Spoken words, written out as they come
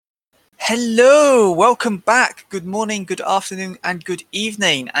Hello, welcome back. Good morning, good afternoon, and good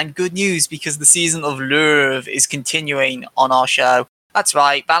evening. And good news because the season of Love is continuing on our show. That's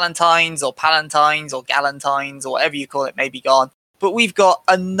right, Valentine's or Palantines or Galantines or whatever you call it may be gone. But we've got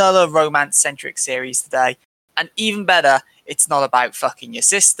another romance-centric series today. And even better, it's not about fucking your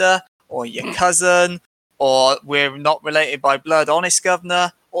sister or your cousin or we're not related by blood, honest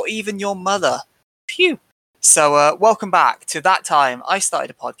governor, or even your mother. Phew. So, welcome back to that time I started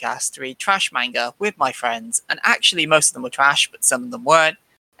a podcast to read trash manga with my friends, and actually most of them were trash, but some of them weren't.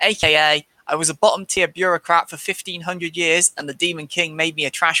 AKA, I was a bottom tier bureaucrat for 1500 years, and the Demon King made me a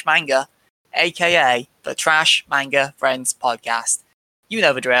trash manga. AKA, the Trash Manga Friends Podcast. You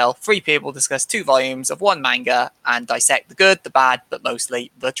know the drill. 3 people discuss 2 volumes of one manga and dissect the good, the bad, but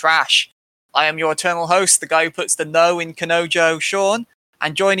mostly the trash. I am your eternal host, the guy who puts the no in Kanojo, Sean.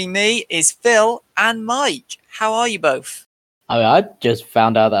 And joining me is Phil and Mike. How are you both? I just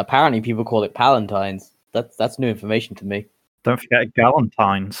found out that apparently people call it Palantines. That's new information to me. Don't forget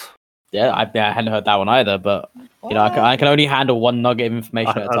Galantines. Yeah, I hadn't heard that one either, but you know, I can only handle one nugget of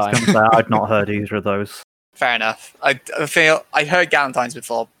information at a I was time. going to say, I've not heard either of those. Fair enough. I feel I heard Galantines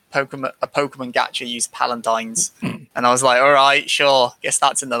before. A Pokemon Gacha used Palantines, and I was like, all right, sure. Guess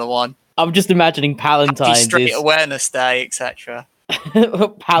that's another one. I'm just imagining Palantines Straight is Awareness Day, etc.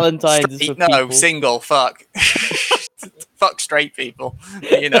 Palantines is for people. Single, fuck. Fuck straight people,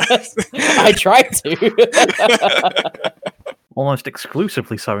 you know. I tried to. Almost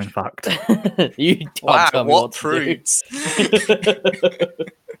exclusively so, in fact. You don't Wow, tell me what to do. prudes.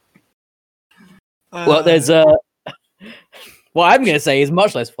 Well, there's what I'm going to say is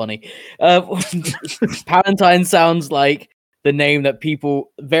much less funny. Palantine sounds like the name that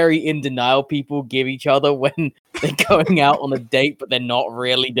people, very in denial people, give each other when they're going out on a date, but they're not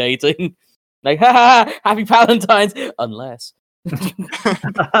really dating. Like, ha, happy Palantines, unless.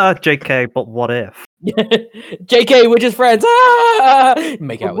 JK, but what if? JK, we're just friends.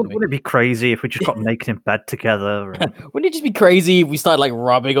 Make out with me. Wouldn't it be crazy if we just got naked in bed together? And... Wouldn't it just be crazy if we started like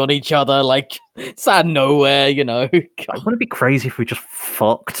rubbing on each other, like it's out of nowhere, you know? Wouldn't it be crazy if we just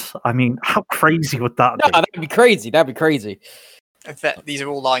fucked? I mean, how crazy would that No, be? that'd be crazy. That'd be crazy. In fact, these are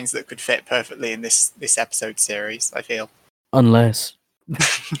all lines that could fit perfectly in this episode series, I feel. Unless.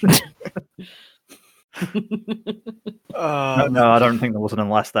 No, I don't think there was an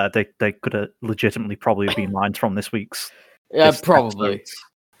unless there. They could have legitimately probably been lines from this week's. Yeah, this probably. episode's,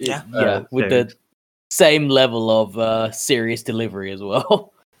 Yeah, with the same level of serious delivery as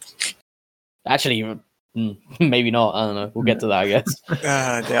well. Actually, maybe not. I don't know. We'll get to that, I guess.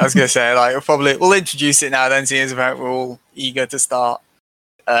 Yeah, I was gonna say we'll introduce it now. Then, seeing as we're all eager to start.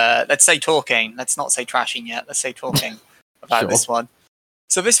 Let's say talking. Let's not say trashing yet. Let's say talking about Sure. this one.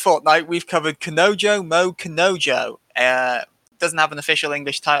 So this fortnight we've covered Kanojo Mo Kanojo. Doesn't have an official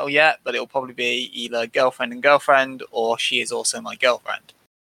English title yet, but it'll probably be either Girlfriend and Girlfriend or She Is Also My Girlfriend.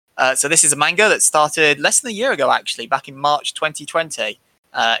 So this is a manga that started less than a year ago, actually, back in March 2020.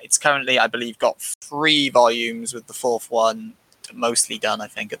 It's currently, I believe, got 3 volumes, with the 4th one mostly done, I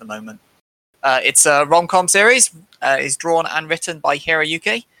think, at the moment. It's a rom-com series. It's drawn and written by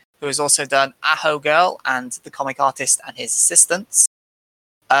Hiroyuki, who has also done Aho Girl and The Comic Artist and His Assistants.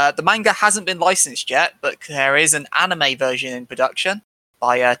 The manga hasn't been licensed yet, but there is an anime version in production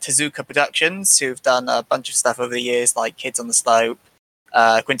by Tezuka Productions, who've done a bunch of stuff over the years, like Kids on the Slope,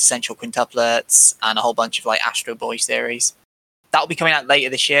 Quintessential Quintuplets, and a whole bunch of like Astro Boy series. That'll be coming out later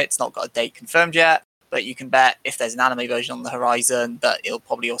this year. It's not got a date confirmed yet, but you can bet if there's an anime version on the horizon that it'll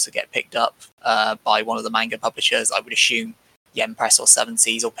probably also get picked up by one of the manga publishers. I would assume Yen Press or Seven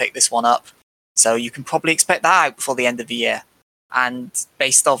Seas will pick this one up. So you can probably expect that out before the end of the year. And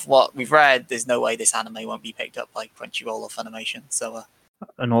based off what we've read, there's no way this anime won't be picked up by Crunchyroll or Funimation. So,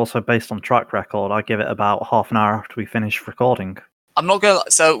 And also based on track record, I give it about half an hour after we finish recording. I'm not going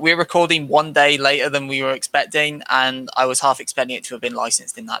to... So we're recording 1 day later than we were expecting, and I was half expecting it to have been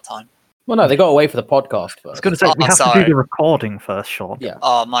licensed in that time. Well, no, they got away for the podcast I was first. going to say, we have to sorry. do the recording first, Sean. Yeah.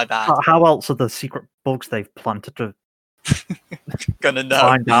 Oh, my bad. How else are the secret bugs they've planted to Gonna know.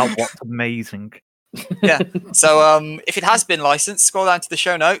 find out what's amazing? Yeah. So if it has been licensed, scroll down to the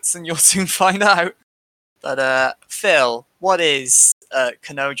show notes and you'll soon find out. But Phil, what is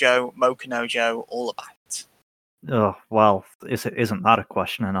Kanojo Mo Kanojo all about? Oh, well, isn't that a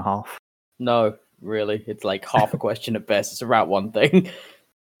question and a half? No, really. It's like half a question at best. It's about one thing.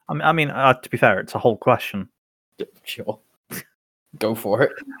 I mean, to be fair, it's a whole question. Sure. Go for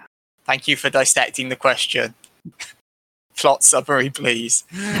it. Thank you for dissecting the question. Plot summary, please.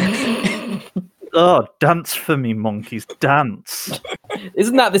 Oh, dance for me, monkeys, dance.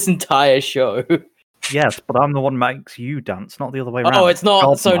 Isn't that this entire show? Yes, but I'm the one who makes you dance, not the other way around. Oh, it's not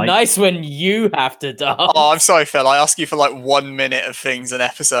God, so Mike. nice when you have to dance. Oh, I'm sorry, Phil. I ask you for like 1 minute of things an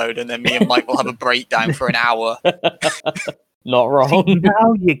episode, and then me and Mike will have a breakdown for an hour. Not wrong.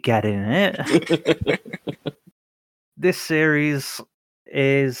 Now you're getting it. This series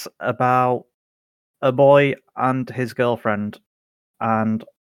is about a boy and his girlfriend, and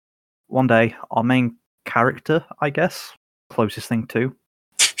one day our main character, I guess, closest thing to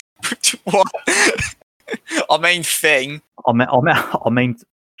What? Our main thing. our main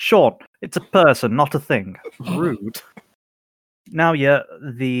Sean. It's a person, not a thing. Rude. Now, yeah,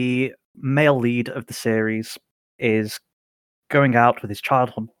 the male lead of the series is going out with his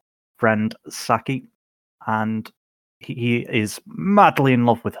childhood friend Saki, and he is madly in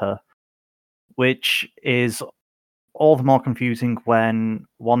love with her, which is all the more confusing when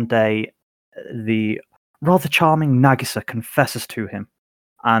one day the rather charming Nagisa confesses to him,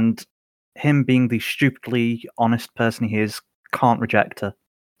 and him being the stupidly honest person he is, can't reject her.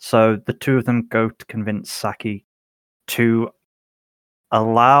 So the two of them go to convince Saki to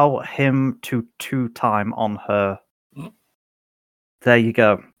allow him to two-time on her. There you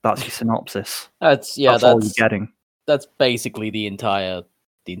go. That's your synopsis. That's That's all you're getting. That's basically the entire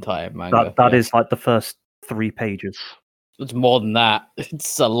manga. That is like the first 3 pages. It's more than that.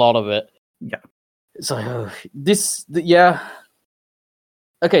 It's a lot of it. Yeah. So yeah.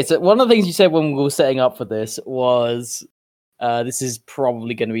 Okay, so one of the things you said when we were setting up for this was this is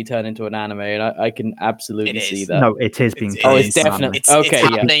probably going to be turned into an anime, and I can absolutely see that. No, it is being. It's definitely It's okay.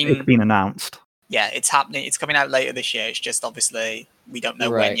 happening. It's been announced. Yeah, it's happening. It's coming out later this year. It's just obviously we don't know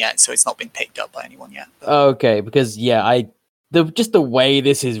when yet, so it's not been picked up by anyone yet. But... Okay, because just the way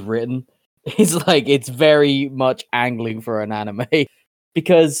this is written is like it's very much angling for an anime,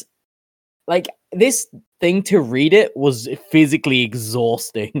 because like this thing to read it was physically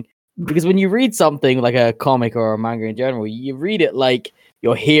exhausting. Because when you read something like a comic or a manga in general, you read it like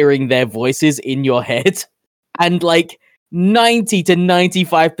you're hearing their voices in your head, and like 90 to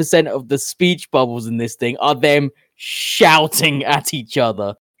 95% of the speech bubbles in this thing are them shouting at each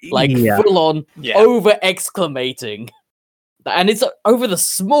other, like full on over exclamating, and it's over the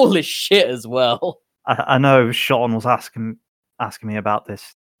smallest shit as well. I know Sean was asking me about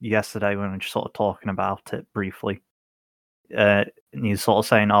this yesterday when we were just sort of talking about it briefly. And he's sort of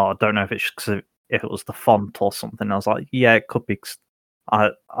saying, "Oh, I don't know if it's because if it was the font or something." I was like, "Yeah, it could be." Cause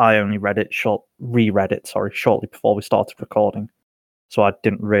I only reread it shortly before we started recording, so I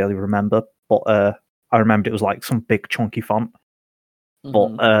didn't really remember. But I remembered it was like some big chunky font.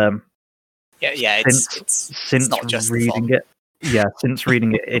 Mm-hmm. But it's not just reading it. Yeah, since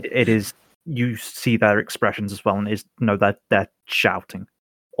reading it, it is. You see their expressions as well, and they're shouting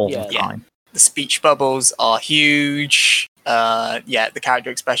all the time. The speech bubbles are huge. The character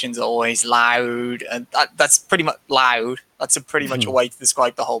expressions are always loud, and that's pretty much loud. That's pretty much a way to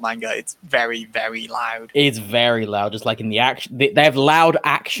describe the whole manga. It's very, very loud. It's very loud, just like in the action. They have loud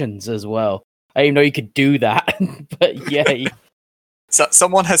actions as well. I didn't know you could do that, but yeah. So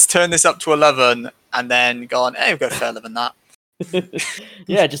someone has turned this up to 11 and then gone, "Hey, we'll go further than that."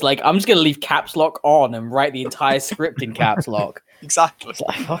 Yeah, just like I'm just gonna leave caps lock on and write the entire script in caps lock. Exactly. It's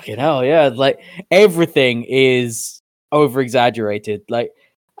like, fucking hell, yeah. Like everything is over exaggerated. Like,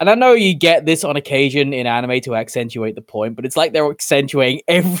 and I know you get this on occasion in anime to accentuate the point, but it's like they're accentuating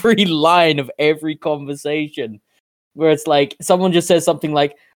every line of every conversation. Where it's like someone just says something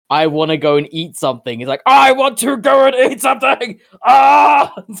like, "I want to go and eat something." It's like, "I want to go and eat something."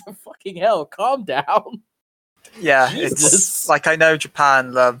 It's like, fucking hell, calm down. Yeah, Jesus. It's like, I know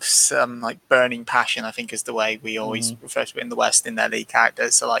Japan loves like burning passion, I think is the way we always refer to it in the West, in their lead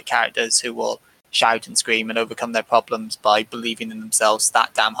characters. So like characters who will shout and scream and overcome their problems by believing in themselves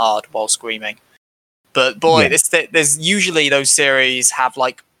that damn hard while screaming. But boy, there's usually those series have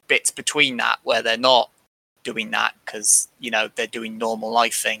like bits between that where they're not doing that because, they're doing normal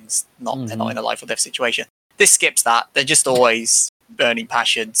life things, they're not in a life or death situation. This skips that. They're just always burning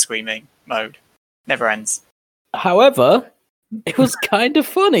passion, screaming mode. Never ends. However, it was kind of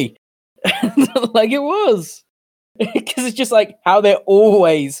funny. Like it was. Because it's just like how they're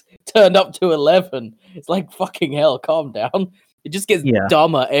always turned up to 11. It's like, fucking hell, calm down. It just gets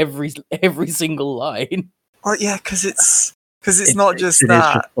dumber every single line. Well, yeah, because it's not just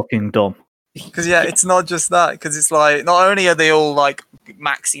that. It is just fucking dumb. Because it's not just that. Because it's like, not only are they all like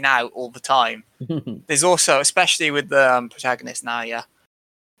maxing out all the time, there's also, especially with the protagonist Naya,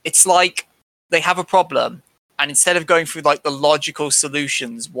 it's like they have a problem, and instead of going through like the logical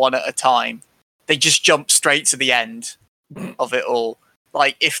solutions one at a time, they just jump straight to the end of it all.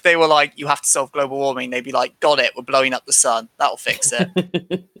 Like, if they were like, you have to solve global warming, they'd be like, got it, we're blowing up the sun. That'll fix it.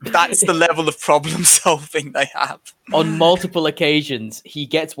 That's the level of problem solving they have. On multiple occasions, he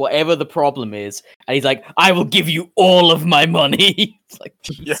gets whatever the problem is, and he's like, I will give you all of my money. It's like,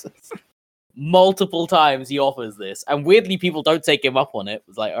 Jesus. Multiple times he offers this, and weirdly, people don't take him up on it.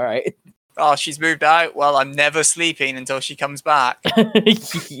 It's like, all right. Oh, she's moved out? Well, I'm never sleeping until she comes back.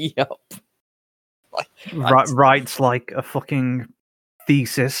 Yep. Writes like a fucking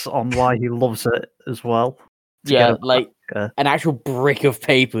thesis on why he loves it as well. Yeah, like an actual brick of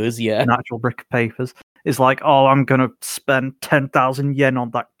papers, yeah. An actual brick of papers. Is like, oh, I'm gonna spend 10,000 yen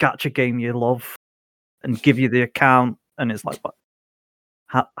on that gacha game you love and give you the account. And it's like, what?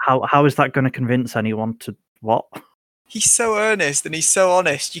 How is that going to convince anyone to what? He's so earnest and he's so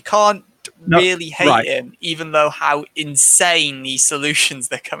honest. You can't really hate him, even though how insane these solutions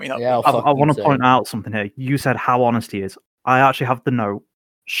they're coming up with. I want to point out something here. You said how honest he is. I actually have the note.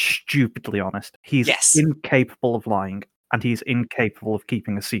 Stupidly honest. He's incapable of lying, and he's incapable of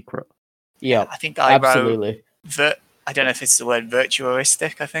keeping a secret. Yeah, I think I wrote I don't know if it's the word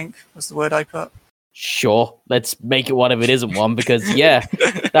virtuoistic, I think was the word I put. Sure, let's make it one if it isn't one, because yeah,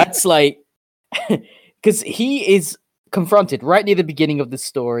 that's like, because he is confronted right near the beginning of the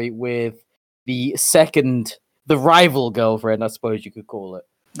story with the rival girlfriend, I suppose you could call it.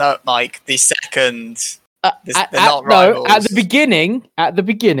 No, Mike, the second. They're not rivals. No, at the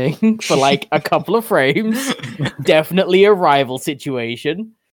beginning, for like a couple of frames, definitely a rival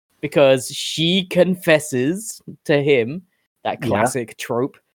situation, because she confesses to him, that classic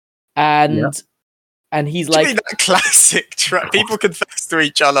trope, and he's like, you mean that classic trope? People confess to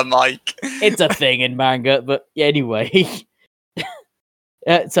each other, Mike. It's a thing in manga, but anyway.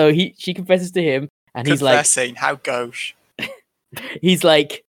 So she confesses to him, and he's like, confessing, how gauche. He's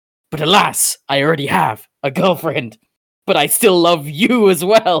like, but alas, I already have a girlfriend, but I still love you as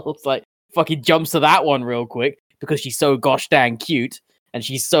well. It's like, fucking jumps to that one real quick, because she's so gosh dang cute, and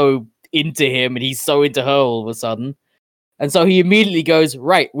she's so into him, and he's so into her all of a sudden. And so he immediately goes,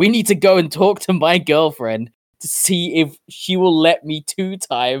 right, we need to go and talk to my girlfriend to see if she will let me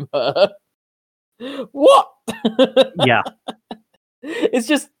two-time her. What? Yeah. It's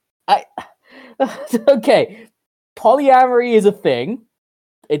just, okay, polyamory is a thing.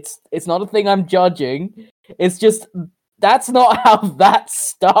 It's not a thing I'm judging. It's just, that's not how that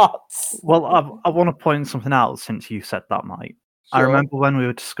starts. Well, I want to point something out since you said that, Mike. Sure. I remember when we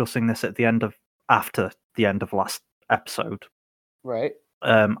were discussing this after the end of last episode. Right.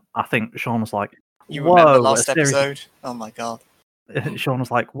 I think Sean was like, you remember last episode? Oh my god. Sean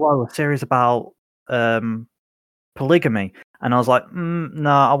was like, whoa, a series about polygamy. And I was like, no,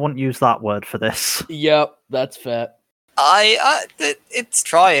 I wouldn't use that word for this. Yep, that's fair. It's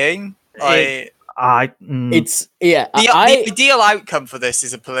trying. The ideal outcome for this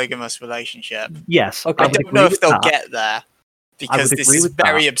is a polygamous relationship. Yes. Okay. I don't know if they'll get there, because this is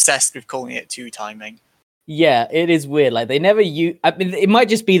very obsessed with calling it two-timing. Yeah, it is weird. Like, they never use... I mean, it might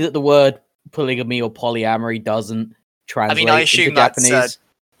just be that the word polygamy or polyamory doesn't translate I assume into Japanese.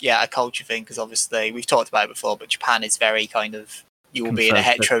 A culture thing, because obviously, we've talked about it before, but Japan is very kind of... You will be in a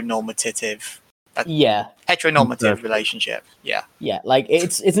heteronormative relationship. Yeah, like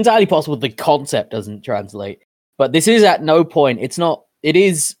it's entirely possible the concept doesn't translate, but this is at no point. It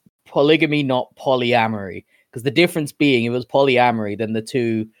is polygamy, not polyamory, because the difference being, if it was polyamory, then the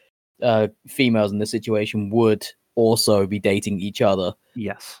two females in the situation would also be dating each other.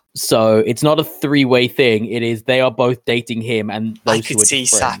 Yes. So it's not a three-way thing. It is they are both dating him, and those I could see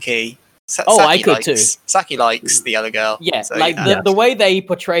Saki. I could too. Saki likes the other girl. Yeah, so, like the way they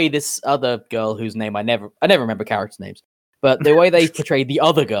portray this other girl, whose name I never remember characters' names, but the way they portray the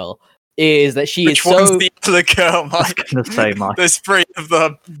other girl is that she Which is one's so. the other girl, Mike? I was gonna say, Mike. There's three of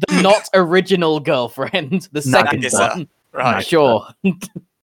them. The not original girlfriend, the second one. Right. Sure.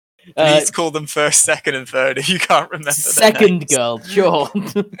 Please call them first, second, and third if you can't remember. Second girl, sure.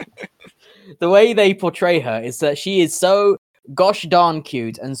 The way they portray her is that she is so gosh darn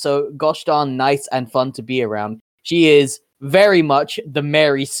cute and so gosh darn nice and fun to be around. She is very much the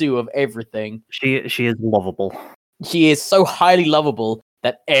Mary Sue of everything. She is lovable. She is so highly lovable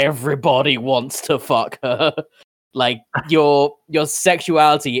that everybody wants to fuck her. Like, your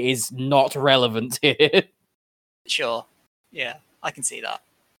sexuality is not relevant here. Sure. Yeah, I can see that.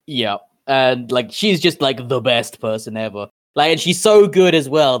 Yeah. And like, she's just like the best person ever. Like, and she's so good as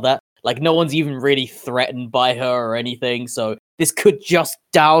well that like no one's even really threatened by her or anything. So this could just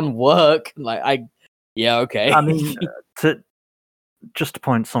work. Like, okay. I mean, to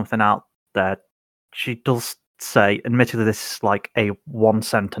point something out there, she does say, admittedly, this is like a one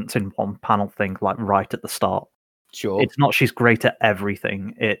sentence in one panel thing, like right at the start. Sure. It's not she's great at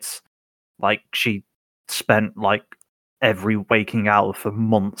everything. It's like she spent like every waking hour for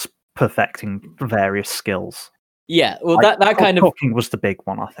months perfecting various skills. Yeah, well, Like, that kind of cooking was the big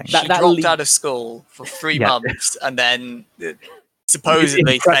one, I think. That- She dropped le- out of school for 3 Yeah. months and then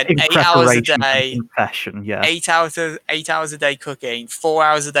supposedly In pre- spent in 8 hours a preparation for day, confession, yeah. 8 hours a day cooking, 4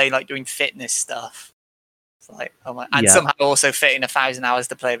 hours a day like doing fitness stuff. It's like, oh my, and Yeah. somehow also fitting 1,000 hours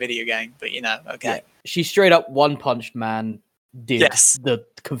to play a video game. But okay. Yeah. She straight up one punched man did Yes. the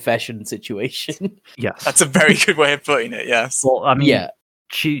confession situation. Yes. That's a very good way of putting it. Yes. Well, I mean, Yeah.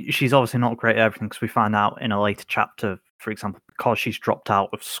 she's obviously not great at everything because we find out in a later chapter, for example, because she's dropped out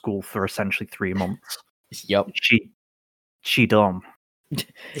of school for essentially 3 months. Yep. She dumb.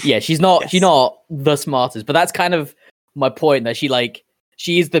 Yeah, she's not Yes. the smartest, but that's kind of my point, that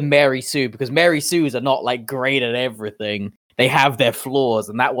she is the Mary Sue, because Mary Sues are not like great at everything. They have their flaws,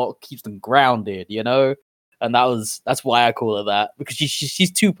 and that's what keeps them grounded, you know? And that's why I call her that, because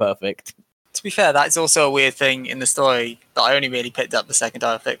she's too perfect. To be fair, that's also a weird thing in the story that I only really picked up the second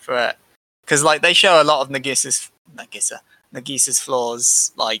time I flicked for it. Because like they show a lot of Nagisa's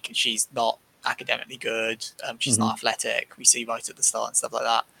flaws. Like she's not academically good. She's not athletic. We see right at the start and stuff like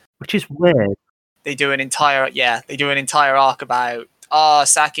that. Which is weird. They do an entire arc about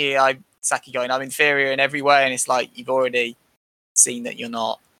Saki going, I'm inferior in every way, and it's like you've already seen that you're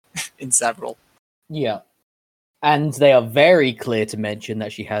not in several. Yeah. And they are very clear to mention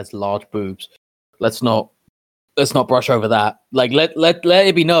that she has large boobs. Let's not brush over that. Like let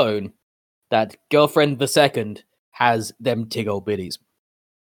it be known that girlfriend the second has them tig old biddies.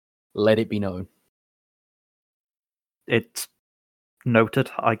 Let it be known. It's noted,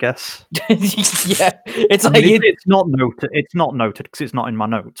 I guess. Yeah, it's I like mean, it's not noted. It's not noted because it's not in my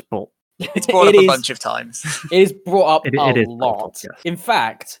notes, but It's brought up a bunch of times. It is brought up It a is brought up, lot. yes. In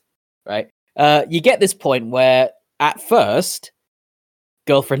fact, right, you get this point where at first,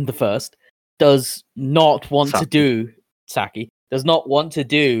 girlfriend the first does not want to do Saki does not want to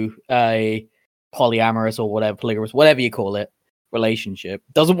do a polyamorous or whatever, polygamous, whatever you call it, relationship.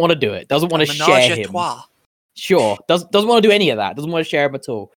 Doesn't want to do it. Doesn't want to share Menage a him. trois. Sure, doesn't want to do any of that. Doesn't want to share him at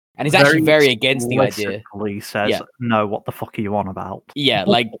all. And he's actually very against the idea. explicitly says, Yeah. no, what the fuck are you on about? Yeah,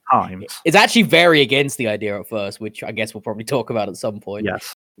 like Multiple times. it's actually very against the idea at first, which I guess we'll probably talk about at some point.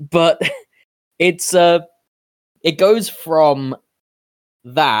 Yes. But it's it goes from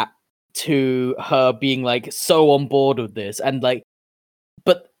that to her being like so on board with this, and like,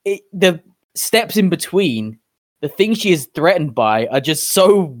 but the steps in between, the things she is threatened by are just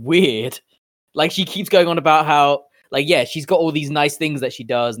so weird. Like she keeps going on about how, like, yeah, she's got all these nice things that she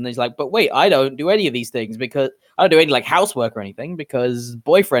does, and then she's like, but wait, I don't do any of these things because I don't do any like housework or anything because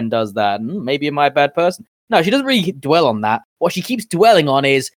boyfriend does that, and maybe am I a bad person? No, she doesn't really dwell on that. What she keeps dwelling on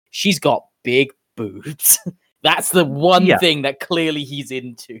is she's got big boobs. That's the one thing that clearly he's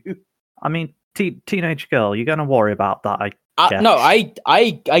into. I mean, teenage girl, you're going to worry about that, I guess. No, I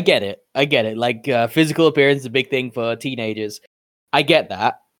get it. I get it. Like, physical appearance is a big thing for teenagers. I get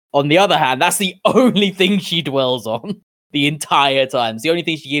that. On the other hand, that's the only thing she dwells on the entire time. It's the only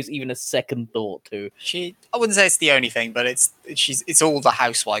thing she gives even a second thought to. I wouldn't say it's the only thing, but it's all the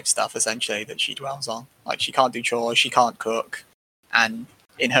housewife stuff essentially that she dwells on. Like she can't do chores, she can't cook, and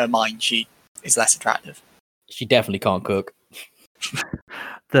in her mind she is less attractive. She definitely can't cook.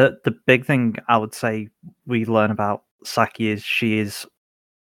 The big thing I would say we learn about Saki is she is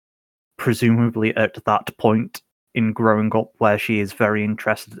presumably at that point in growing up where she is very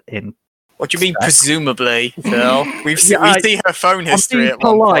interested in. What do you mean, sex. presumably, Phil? We see her phone I'm history being at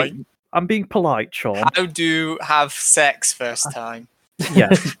one polite. point. I'm being polite, Sean. How do have sex first time?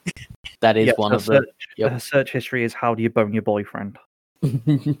 Yes. That is Yes, one her of the. Her search history is how do you bone your boyfriend?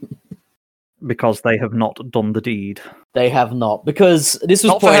 Because they have not done the deed. They have not, because this was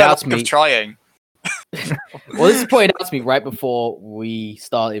Not for pointed her out to lack me. of trying. Well, this was pointed out to me right before we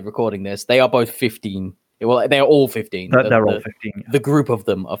started recording this. They are both 15. Well, they're all 15. They're all 15. Yeah. The group of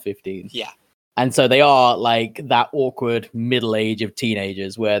them are 15. Yeah. And so they are like that awkward middle age of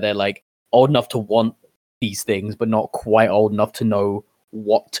teenagers where they're like old enough to want these things, but not quite old enough to know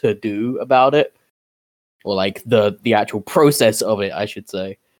what to do about it. Or like the actual process of it, I should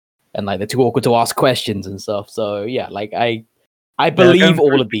say. And like they're too awkward to ask questions and stuff. So yeah, like I They're believe going all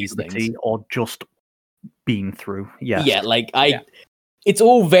through of these puberty things. or just been through. Yeah. Yeah, like it's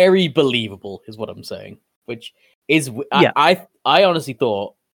all very believable, is what I'm saying. Which is, I honestly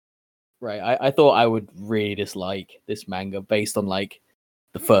thought, right? I thought I would really dislike this manga based on like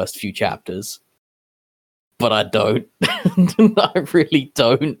the first few chapters, but I don't. I really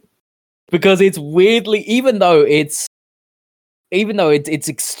don't, because it's weirdly, even though it's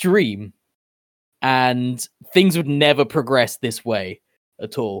extreme, and things would never progress this way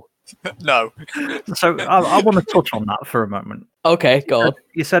at all. No. So I want to touch on that for a moment. Okay, go on.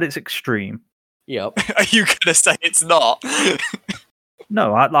 You said it's extreme. Yep. Are you going to say it's not?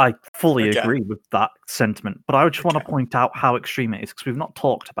 No, I fully Okay. agree with that sentiment, but I just want to point out how extreme it is because we've not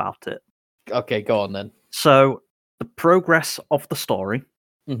talked about it. Okay, go on then. So the progress of the story,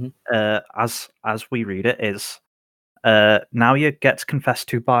 Mhm. as we read it, is Naoya gets confessed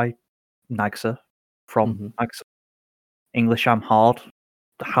to by Nagisa from Mhm. Nagisa. English I'm hard.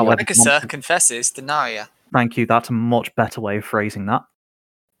 However, Nagisa confesses to Naoya. thank you. That's a much better way of phrasing that.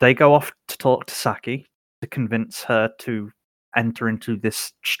 They go off to talk to Saki to convince her to enter into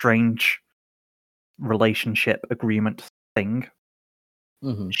this strange relationship agreement thing.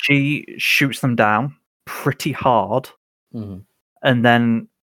 Mhm. She shoots them down pretty hard, Mhm. and then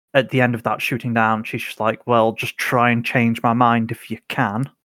at the end of that shooting down, she's just like, well, just try and change my mind if you can.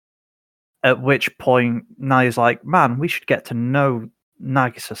 At which point, Naya's like, man, we should get to know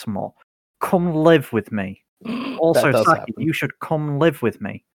Nagisa some more. Come live with me. Also, that does Saki, happen. you should come live with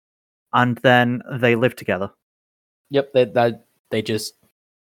me. And then they live together. Yep, they just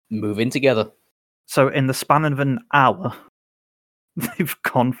move in together. So in the span of an hour, they've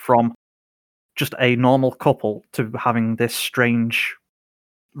gone from just a normal couple to having this strange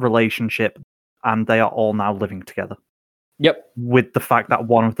relationship, and they are all now living together. Yep. With the fact that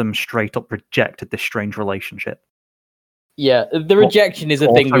one of them straight up rejected this strange relationship. Yeah, the rejection is a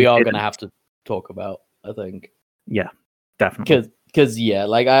thing also we are going didn't. to have to talk about, I think. Yeah, definitely. Because yeah,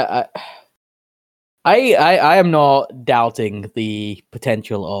 like I am not doubting the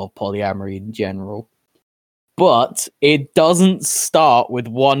potential of polyamory in general, but it doesn't start with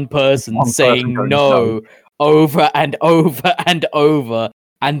one person One person saying going, no over and over and over,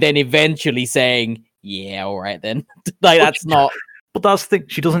 and then eventually saying, "Yeah, all right then." Like that's not. But that's the thing,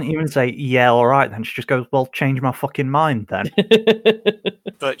 she doesn't even say, yeah, alright then. She just goes, well, change my fucking mind then.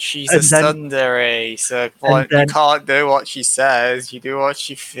 But she's And a then- tsundere, so you then- can't do what she says, you do what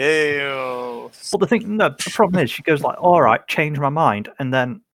she feels. But the problem is, she goes like, alright, change my mind. And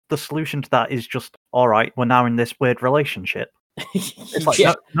then the solution to that is just, alright, we're now in this weird relationship. It's like,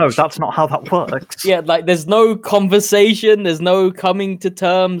 Yeah. no, that's not how that works. Yeah, like there's no conversation, there's no coming to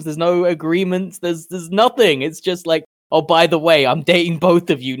terms, there's no agreements, there's nothing. It's just like, oh, by the way, I'm dating both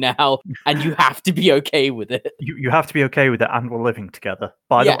of you now, and you have to be okay with it. You have to be okay with it, and we're living together.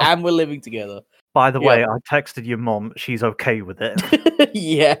 By And we're living together. the yeah. way, I texted your mum, she's okay with it.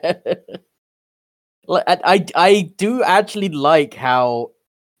 Yeah. Like I do actually like how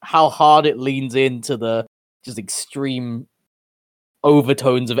hard it leans into the just extreme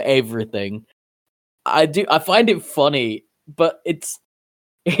overtones of everything. I find it funny, but it's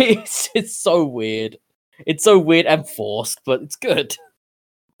so weird. It's so weird and forced, but it's good.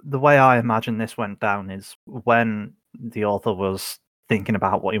 The way I imagine this went down is when the author was thinking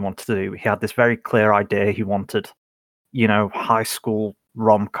about what he wanted to do, he had this very clear idea. He wanted, high school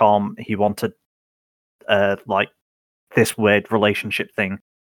rom-com. He wanted, like, this weird relationship thing.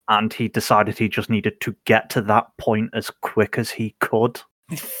 And he decided he just needed to get to that point as quick as he could.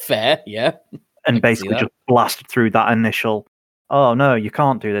 Fair, yeah. And see basically that. just blasted through that initial, oh no, you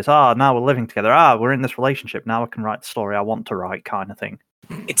can't do this. Now we're living together. We're in this relationship. Now I can write the story I want to write, kind of thing.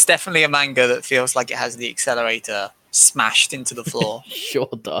 It's definitely a manga that feels like it has the accelerator smashed into the floor. Sure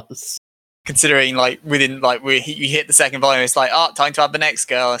does. Considering, like, within, like, you hit the second volume, it's like, time to have the next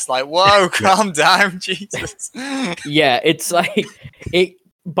girl. It's like, whoa, calm down, Jesus. Yeah, it's like it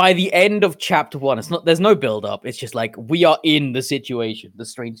by the end of chapter 1, there's no build up. It's just like we are in the situation, the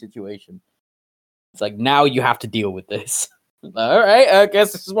strange situation. It's like now you have to deal with this. All right, I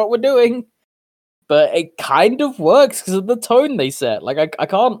guess this is what we're doing. But it kind of works because of the tone they set. Like I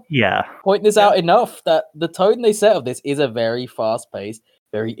can't Yeah. point this out enough that the tone they set of this is a very fast-paced,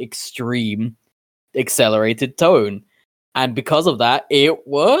 very extreme, accelerated tone. And because of that, it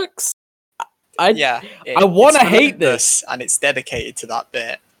works. I want to hate this. And it's dedicated to that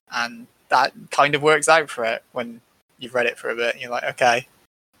bit. And that kind of works out for it when you've read it for a bit. You're like, okay,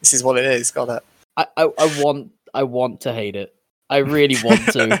 this is what it is. Got it. I want to hate it. I really want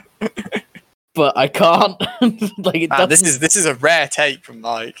to. But I can't. Like this is a rare take from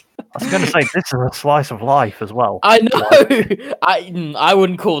Mike. I was going to say, this is a slice of life as well. I know. I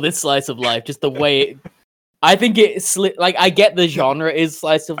wouldn't call this slice of life. Just the way it, I think it's like I get the genre is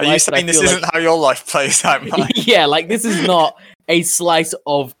slice of life. Are you saying this isn't how your life plays out, Mike? Yeah, like this is not a slice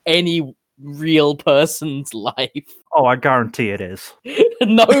of any real person's life. Oh, I guarantee it is.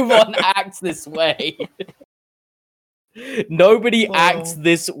 No one acts this way. Nobody acts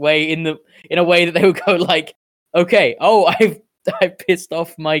this way in a way that they would go like, okay, I pissed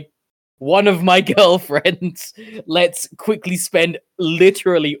off my one of my girlfriends. Let's quickly spend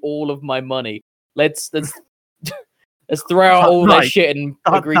literally all of my money. Let's throw out all that Right. shit and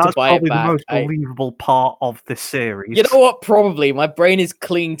agree to That's buy probably it back. the most believable part of this series. You know what? Probably. My brain is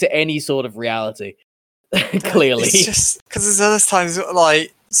clinging to any sort of reality. Clearly. It's just because there's other times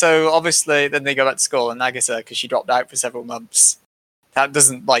like so. Obviously, then they go back to school, and Nagisa, because she dropped out for several months, that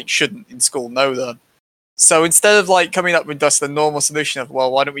doesn't shouldn't in school know them. So instead of coming up with just the normal solution of,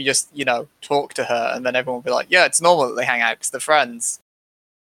 well, why don't we just talk to her, and then everyone will be like, yeah, it's normal that they hang out because they're friends.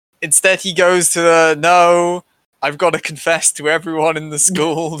 Instead, he goes to the no. I've got to confess to everyone in the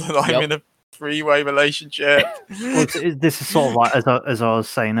school that I'm in a three-way relationship. Well, this is sort of like as I was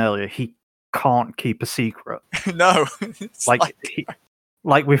saying earlier. He can't keep a secret. No,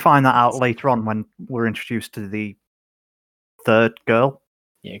 like we find that out later on when we're introduced to the third girl.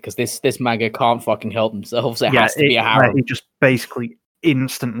 Yeah, because this manga can't fucking help themselves. It has to be a where harem. he just basically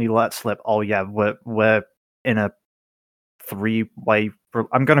instantly lets slip. Oh yeah, we're in a three-way.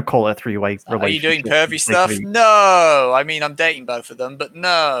 I'm going to call it a three-way relationship. Are you doing pervy stuff? No, I mean I'm dating both of them, but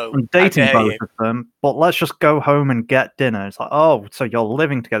no, I'm dating both of them, but let's just go home and get dinner. It's like, oh, so you're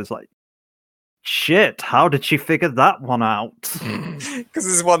living together? It's like, shit. How did she figure that one out? Because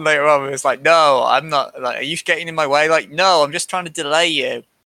there's one later on where it's like, no, I'm not. Are you getting in my way? No, I'm just trying to delay you.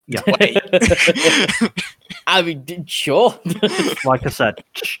 Yeah. Wait. I mean, sure. Like I said,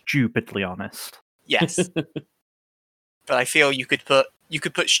 stupidly honest. Yes. But I feel you could put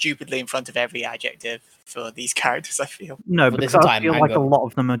stupidly in front of every adjective for these characters, I feel. No, For this because I entire feel like manga. a lot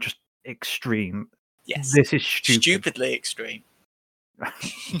of them are just extreme. Yes. This is stupid. Stupidly extreme.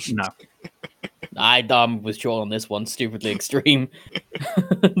 No. I was short on this one. Stupidly extreme.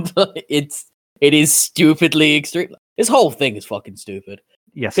 It is stupidly extreme. This whole thing is fucking stupid.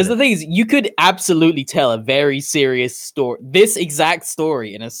 Yes. Because the thing is, you could absolutely tell a very serious story, this exact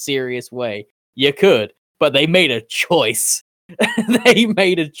story, in a serious way. You could, but they made a choice. They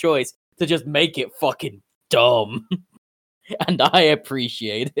made a choice to just make it fucking dumb, and I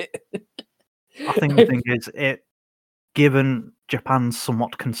appreciate it. I think the thing is, given Japan's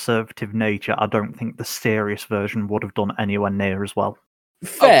somewhat conservative nature, I don't think the serious version would have done anywhere near as well.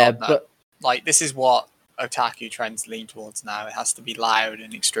 Fair, God, no. but this is what otaku trends lean towards now. It has to be loud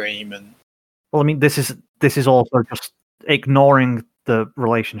and extreme, and Well, I mean, this is also just ignoring the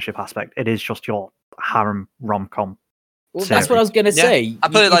relationship aspect. It is just your harem rom-com. well, that's what I was gonna say. I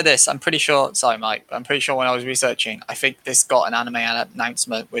put it like this. I'm pretty sure. Sorry, Mike. But I'm pretty sure when I was researching, I think this got an anime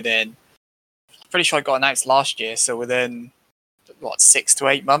announcement within. I'm pretty sure it got announced last year. So within 6 to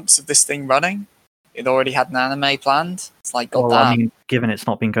 8 months of this thing running, it already had an anime planned. It's like, goddamn. Well, I mean, given it's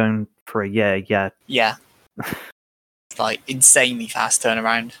not been going for a year, yeah. Yeah. It's insanely fast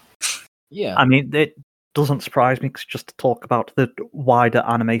turnaround. Yeah, I mean, it doesn't surprise me, 'cause just to talk about the wider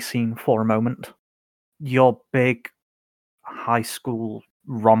anime scene for a moment. Your big high school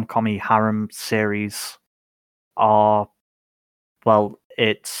rom-com-y harem series are, well,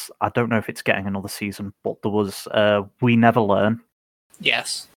 I don't know if it's getting another season, but there was We Never Learn.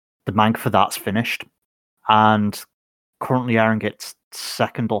 Yes. The manga for that's finished, and currently airing its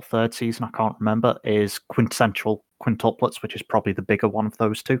second or third season, I can't remember, is Quintessential Quintuplets, which is probably the bigger one of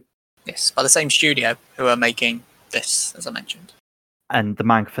those two. Yes. By the same studio who are making this, as I mentioned. And the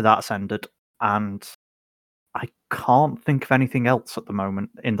manga for that's ended, and I can't think of anything else at the moment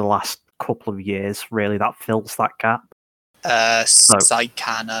in the last couple of years, really, that fills that gap.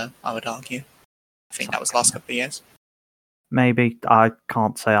 Saikano, I would argue. I think that was the last couple of years. Maybe. I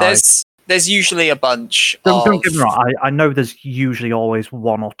can't say There's usually a bunch Don't get me wrong, I know there's usually always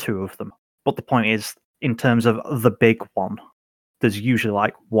one or two of them, but the point is, in terms of the big one, there's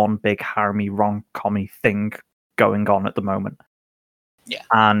usually one big harem rom-com-y thing going on at the moment. Yeah.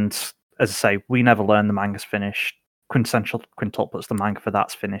 And as I say, We Never Learn, the manga's finished. Quintessential Quintuplets, the manga for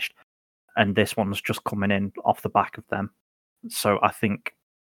that's finished. And this one's just coming in off the back of them. So I think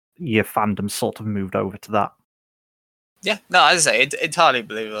your fandom's sort of moved over to that. Yeah, no, as I say, it's entirely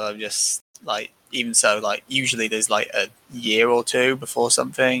believable. I'm just even so, usually there's a year or two before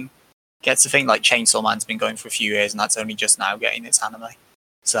something gets a thing. Chainsaw Man's been going for a few years, and that's only just now getting its anime.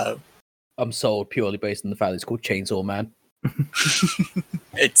 So I'm sold purely based on the fact that it's called Chainsaw Man.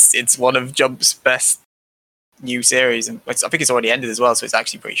 it's one of Jump's best new series, and I think it's already ended as well. So it's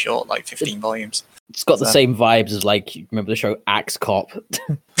actually pretty short, 15 volumes. It's got the same vibes as remember the show Axe Cop?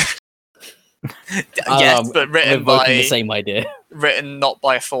 Yes, but written evoking the same idea. Written not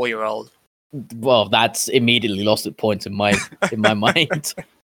by a 4-year-old. Well, that's immediately lost at points in my mind.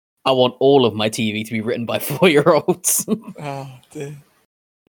 I want all of my TV to be written by 4-year-olds. Oh dear.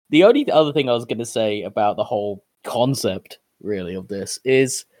 The only other thing I was going to say about the whole concept, really, of this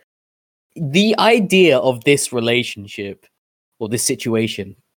is the idea of this relationship or this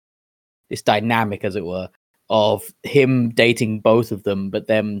situation, this dynamic, as it were, of him dating both of them, but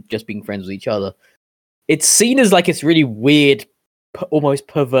them just being friends with each other, it's seen as like it's really weird, almost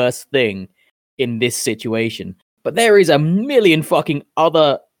perverse thing in this situation. But there is a million fucking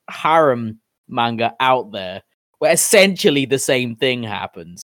other harem manga out there where essentially the same thing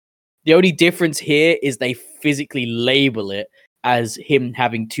happens. The only difference here is they physically label it as him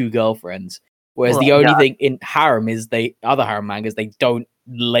having two girlfriends. Whereas the only thing in harem is other harem mangas, they don't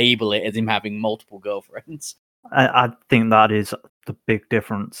label it as him having multiple girlfriends. I think that is the big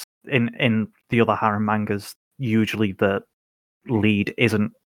difference. In the other harem mangas, usually the lead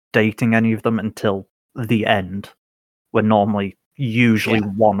isn't dating any of them until the end, where normally, usually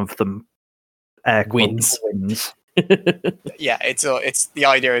one of them wins. Yeah, it's the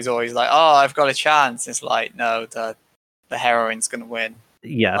idea is always like, oh, I've got a chance. It's like, no, the heroine's gonna win.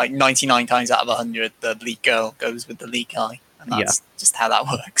 Yeah, like 99 times out of 100, the lead girl goes with the lead guy, and that's just how that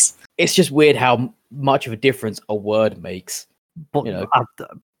works. It's just weird how much of a difference a word makes. But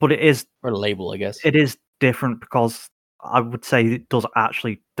but it is or a label, I guess. It is different because I would say it does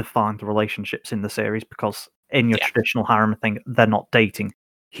actually define the relationships in the series, because in your traditional harem thing, they're not dating.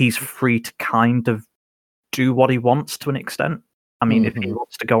 He's free to kind of do what he wants to an extent. I mean, if he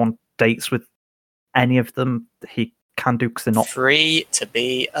wants to go on dates with any of them, he can do, because they're not free to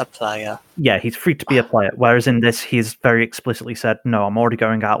be a player. Yeah, he's free to be a player. Whereas in this, he's very explicitly said, no, I'm already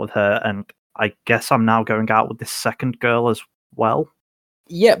going out with her, and I guess I'm now going out with this second girl as well.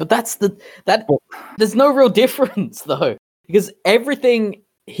 Yeah, but there's no real difference though, because everything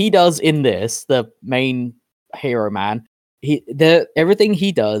he does in this, the main hero man, everything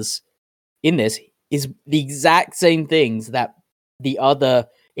he does in this is the exact same things that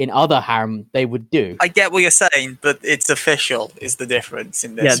in other harem they would do. I get what you're saying, but it's official is the difference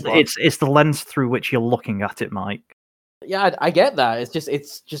in this one. It's the lens through which you're looking at it, Mike. Yeah, I get that.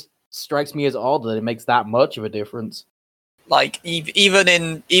 It's just strikes me as odd that it makes that much of a difference. Like even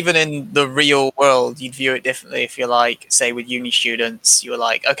in the real world, you'd view it differently if you're like, say, with uni students, you're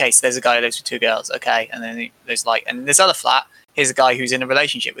like, okay, so there's a guy who lives with two girls, okay, and then there's like, and this other flat, here's a guy who's in a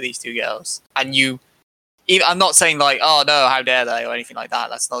relationship with these two girls, and I'm not saying like, oh no, how dare they, or anything like that.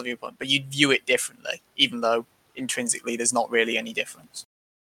 That's not the viewpoint, but you'd view it differently, even though intrinsically there's not really any difference.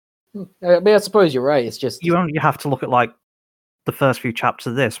 I mean, I suppose you're right. It's just you have to look at like the first few chapters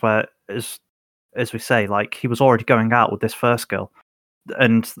of this, where as we say, like, he was already going out with this first girl,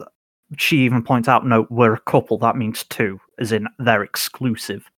 and she even points out, no, we're a couple, that means two, as in they're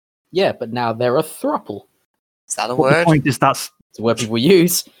exclusive. Yeah, but now they're a throuple. Is that a word? The point is it's a word people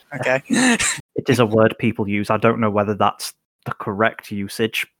use. Okay. It is a word people use. I don't know whether that's the correct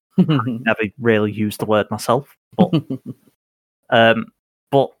usage. I've never really used the word myself, but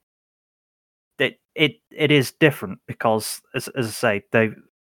but it is different because, as I say, they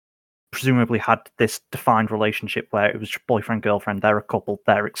presumably had this defined relationship where it was boyfriend, girlfriend, they're a couple,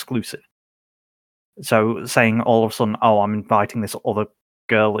 they're exclusive. So saying all of a sudden, oh, I'm inviting this other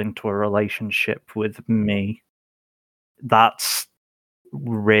girl into a relationship with me, that's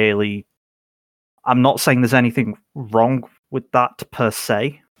really... I'm not saying there's anything wrong with that per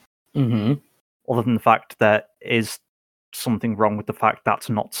se, other than the fact there is something wrong with the fact that's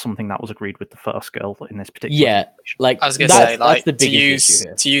not something that was agreed with the first girl in this particular situation. Like I was going to say, like, the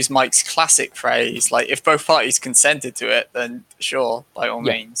to use Mike's classic phrase, like, if both parties consented to it, then sure, by all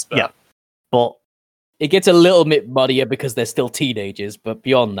means. But but it gets a little bit muddier because they're still teenagers, but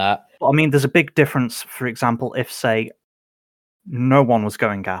beyond that... I mean, there's a big difference, for example, if, say, no one was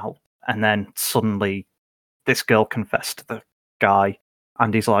going out, and then suddenly this girl confessed to the guy,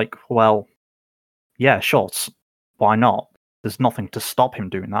 and he's like, well, yeah, sure, why not? There's nothing to stop him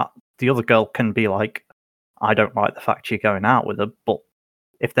doing that. The other girl can be like, I don't like the fact you're going out with her, but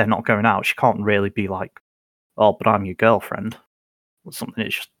if they're not going out, she can't really be like, oh, but I'm your girlfriend. Or something.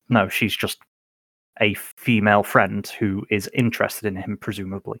 It's just, no, she's just a female friend who is interested in him,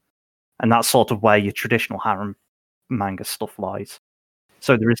 presumably. And that's sort of where your traditional harem manga stuff lies.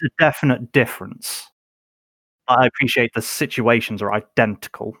 So there is a definite difference. I appreciate the situations are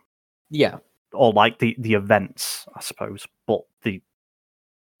identical. Yeah. Or like the events, I suppose, but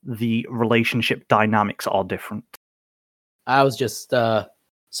the relationship dynamics are different. I was just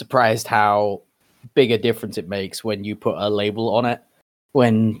surprised how big a difference it makes when you put a label on it.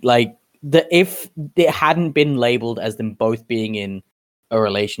 When, like, if it hadn't been labeled as them both being in a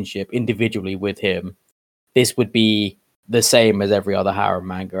relationship individually with him, this would be the same as every other harem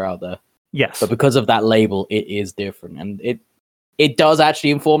manga out there. Yes. But because of that label, it is different. And it does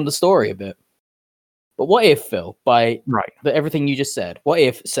actually inform the story a bit. But what if, Phil, by everything you just said, what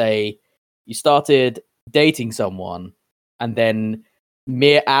if, say, you started dating someone, and then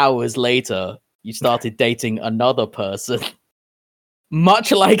mere hours later, you started dating another person.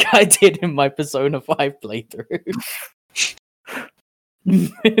 Much like I did in my Persona 5 playthrough.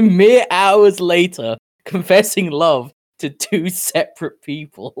 Mere hours later, confessing love to 2 separate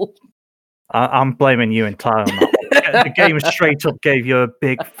people. I'm blaming you entirely on that. The game straight up gave you a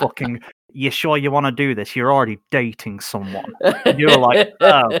big fucking. You sure you want to do this? You're already dating someone. You're like,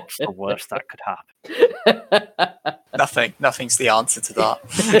 oh, what's the worst that could happen? Nothing's the answer to that.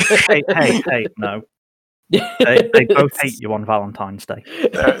 Hey, no. They both hate you on Valentine's Day.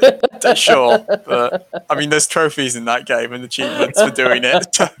 Sure, but I mean, there's trophies in that game and achievements for doing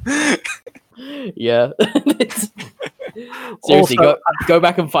it. Yeah. Seriously, Also- go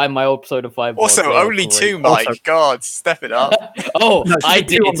back and find my old Persona 5. Also, VODs. They are only great. 2, Mike. Also- God, step it up. Oh, No, I you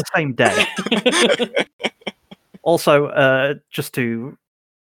did. do on the same day. Also, just to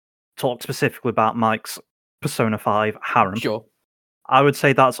talk specifically about Mike's Persona 5 harem, Sure. I would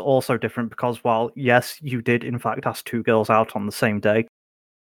say that's also different because while, yes, you did in fact ask 2 girls out on the same day,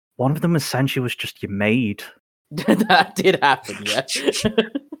 one of them essentially was just your maid. That did happen, yeah.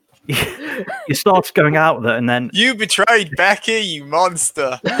 You started going out with it, and then, You betrayed Becky, you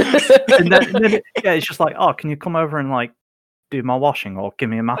monster. yeah, it's just like, oh, can you come over and like do my washing or give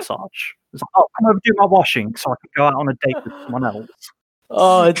me a massage? It's like, oh, come over do my washing so I can go out on a date with someone else.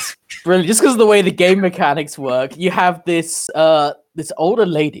 Oh, it's brilliant. Just because of the way the game mechanics work, you have this this older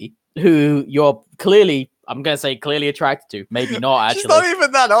lady who you're clearly, I'm gonna say clearly attracted to. Maybe not She's actually. not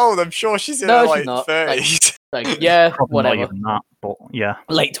even that old. I'm sure she's in No, her she's not. 30s. Like, yeah, Probably whatever. not even that, but yeah.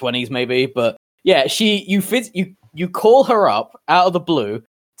 Late 20s maybe, but yeah, you call her up out of the blue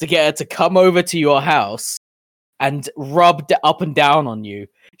to get her to come over to your house and rub up and down on you.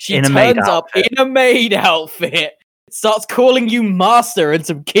 She In a maid turns up outfit. in a maid outfit, starts calling you master and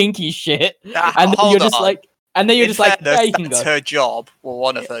some kinky shit, and then Hold you're just on. like, and then you're In just like, fairness, yeah, you can that's go. her job. Well,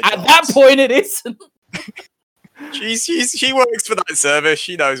 one of her jobs. At that point, it isn't. She works for that service.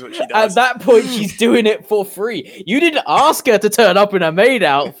 She knows what she At does. that point, she's doing it for free. You didn't ask her to turn up in a maid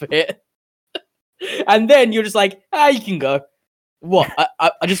outfit. And then you're just like, you can go. What?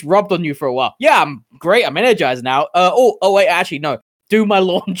 I just rubbed on you for a while. Yeah, I'm great. I'm energized now. Oh, wait, actually, no. Do my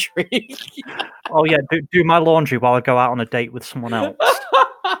laundry. Oh yeah, do my laundry while I go out on a date with someone else.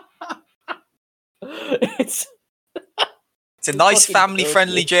 It's It's a nice fucking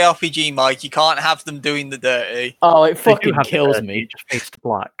family-friendly JRPG, Mike. You can't have them doing the dirty. oh, it They do fucking have the kills dirty, me. it just fades to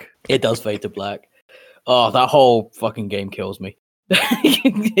black. It does fade to black. Oh, that whole fucking game kills me.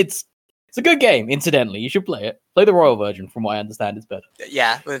 It's a good game. Incidentally, you should play it. Play the royal version. From what I understand, it's better.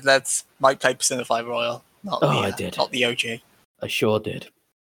 Yeah, let's Mike play Persona 5 Royal. Not I did. Not the OG. I sure did.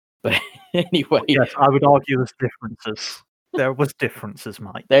 But anyway, Yes, I would argue there's differences. There was differences,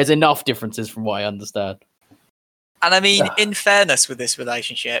 Mike. there's enough differences from what I understand. And I mean, in fairness with this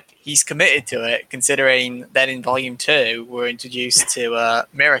relationship, he's committed to it, considering then in Volume 2, we're introduced to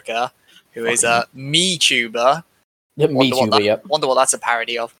Mirika, who is a Me-tuber. Me too, yep. Wonder what that's a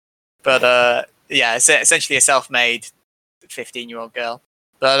parody of. But yeah, it's essentially a self-made 15-year-old girl.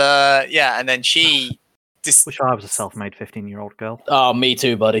 But yeah, and then she Wish I was a self-made 15-year-old girl. Oh, me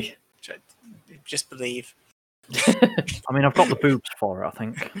too, buddy. just believe. I mean, I've got the boobs for it, I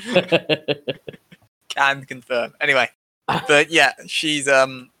think. Can confirm. Anyway, but yeah, she's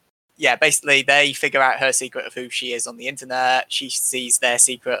yeah, basically they figure out her secret of who she is on the internet. She sees their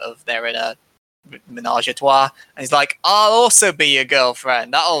secret of they're in a menage a trois, and he's like, "I'll also be your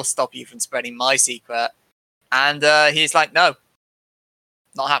girlfriend. That'll stop you from spreading my secret." And he's like, "No,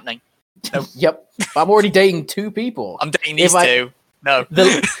 not happening. Yep. I'm already dating 2 people. I'm dating these If I- two. No,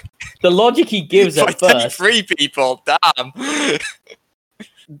 The logic he gives if I at date first, 3 people. Damn."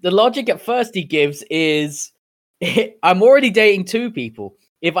 the logic at first he gives is, I'm already dating 2 people.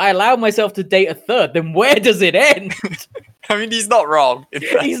 If I allow myself to date a 3rd, then where does it end? I mean, he's not wrong.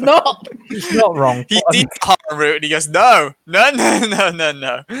 He's not. It's not wrong. He did the hard route, and he goes, "No.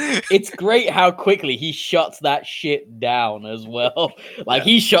 It's great how quickly he shuts that shit down as well. Like,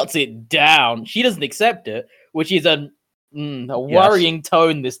 he shuts it down. She doesn't accept it, which is a worrying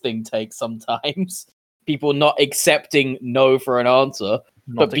tone this thing takes sometimes. People not accepting no for an answer.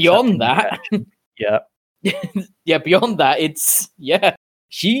 Not But beyond accepting that, Yeah. yeah, beyond that, it's, yeah,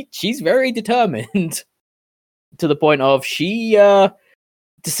 she's very determined to the point of she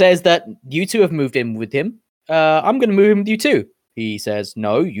says that you 2 have moved in with him. I'm going to move in with you too. He says,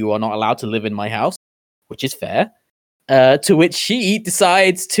 no, you are not allowed to live in my house, which is fair. To which she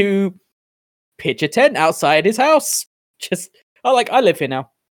decides to pitch a tent outside his house. Just, I live here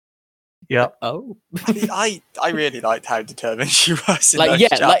now. Yeah. Oh. I really liked how determined she was. In Like, those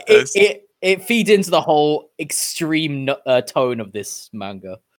yeah, like chapters. it it feeds into the whole extreme tone of this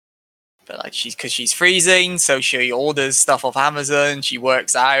manga. But like she's freezing, so she orders stuff off Amazon. She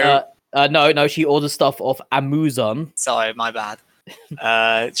works out. No, she orders stuff off Amazon. Sorry, my bad.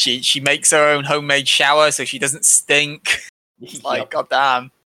 She makes her own homemade shower so she doesn't stink. It's like,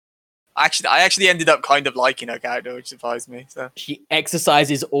 goddamn. I actually ended up kind of liking her character, which surprised me. So she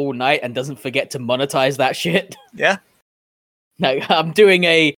exercises all night and doesn't forget to monetize that shit. Yeah. No, I'm doing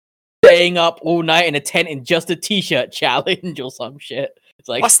a staying up all night in a tent in just a t-shirt challenge or some shit. It's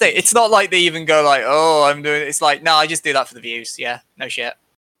like it's not like they even go like, oh, I'm doing it. It's like, no, I just do that for the views. Yeah, no shit.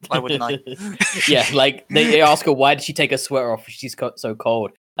 Why wouldn't I? Yeah, like they ask her why did she take her sweater off if she's so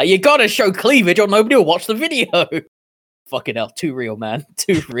cold. Like, you gotta show cleavage or nobody will watch the video. Fucking hell, too real, man.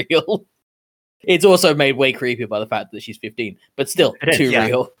 Too real. It's also made way creepier by the fact that she's 15, but still, too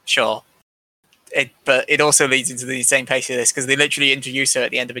real. Sure. But it also leads into the same pace of this, because they literally introduce her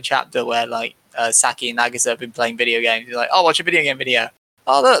at the end of a chapter where, like, Saki and Nagisa have been playing video games. They're like, oh, watch a video game video.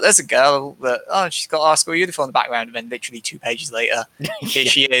 Oh, look, there's a girl that, she's got our school uniform in the background, and then literally 2 pages later, here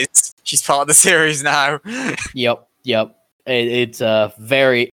she is. She's part of the series now. Yep. It's a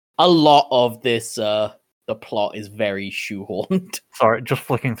lot of this, the plot is very shoehorned. Sorry, just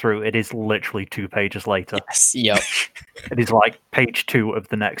flicking through, it is literally 2 pages later. Yes. Yep. It is like page 2 of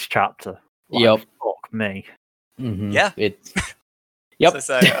the next chapter. Like, yep. Fuck me. Mm-hmm. Yeah. Yep.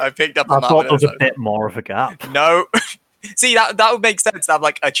 So I picked up on I that. thought there was a bit more of a gap. No. See, that would make sense to have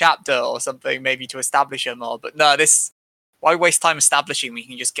like a chapter or something, maybe to establish her more. But no, why waste time establishing? We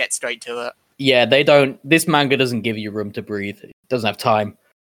can just get straight to it. Yeah, this manga doesn't give you room to breathe. It doesn't have time.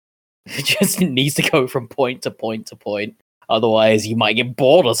 It just needs to go from point to point to point. Otherwise, you might get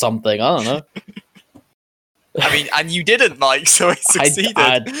bored or something. I don't know. I mean, and you didn't, Mike, so it succeeded.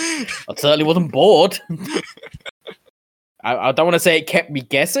 I certainly wasn't bored. I don't want to say it kept me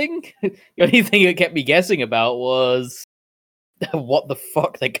guessing. The only thing it kept me guessing about was what the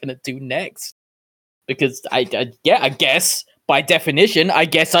fuck they're gonna do next. Because I guess by definition, I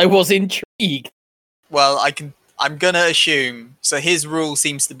guess I was intrigued. Well, I'm gonna assume. So his rule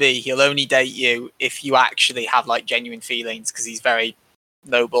seems to be he'll only date you if you actually have like genuine feelings, because he's very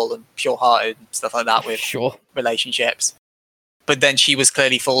noble and pure-hearted and stuff like that with relationships. But then she was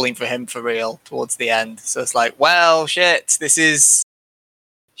clearly falling for him for real towards the end. So it's like, well, shit,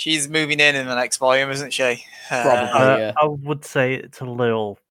 she's moving in the next volume, isn't she? Probably, yeah. I would say it's a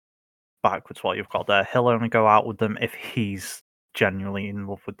little backwards what you've got there. He'll only go out with them if he's genuinely in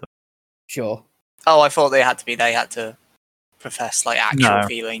love with them. Sure. Oh, I thought they had to profess like actual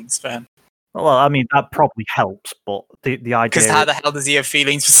feelings for him. Well, I mean, that probably helps, but the idea... Because how the hell does he have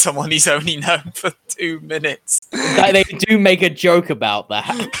feelings for someone he's only known for 2 minutes? They do make a joke about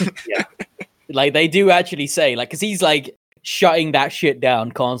that. Yeah. Like, they do actually say, like, because he's, like, shutting that shit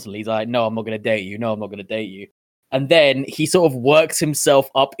down constantly. He's like, no, I'm not going to date you. No, I'm not going to date you. And then he sort of works himself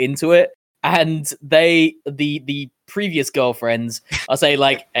up into it. And the previous girlfriends are saying,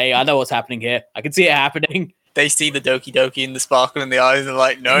 like, hey, I know what's happening here. I can see it happening. They see the Doki Doki and the sparkle in the eyes and they're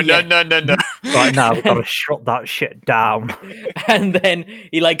like, no. Right now, we've got to shut that shit down. And then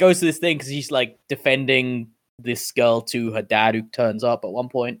he, like, goes to this thing because he's, like, defending this girl to her dad who turns up at one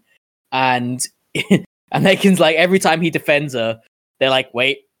point. And Megan's like, every time he defends her, they're like,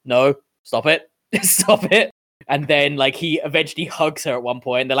 wait, no, stop it. Stop it. And then, like, he eventually hugs her at one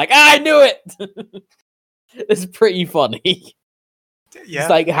point and they're like, I knew it! It's pretty funny. Yeah. It's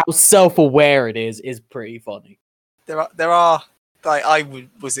like how self-aware it is pretty funny. There are like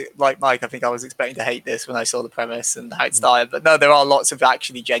was it like Mike? I think I was expecting to hate this when I saw the premise and how it started, but no, there are lots of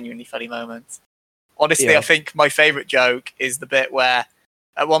actually genuinely funny moments. Honestly, I think my favorite joke is the bit where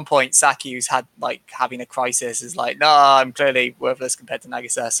at one point Saki, who's had like having a crisis, is like, "No, I'm clearly worthless compared to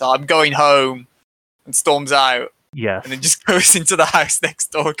Nagisa, so I'm going home," and storms out. Yes. And then just goes into the house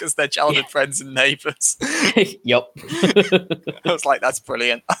next door because they're childhood friends and neighbours. Yep. I was like, that's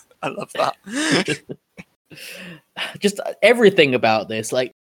brilliant. I love that. Just everything about this,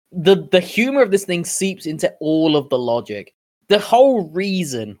 like the humor of this thing seeps into all of the logic. The whole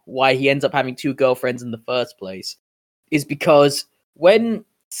reason why he ends up having 2 girlfriends in the first place is because when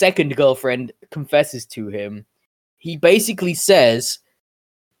second girlfriend confesses to him, he basically says,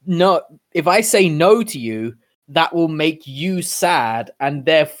 no, if I say no to you, that will make you sad, and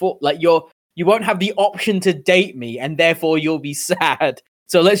therefore, like, you won't have the option to date me, and therefore you'll be sad.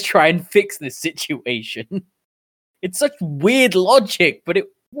 So let's try and fix this situation. It's such weird logic, but it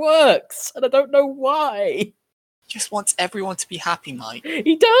works, and I don't know why. He just wants everyone to be happy, Mike.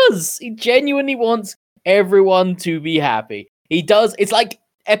 He does. He genuinely wants everyone to be happy. He does. It's like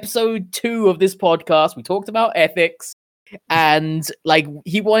episode 2 of this podcast. We talked about ethics. and like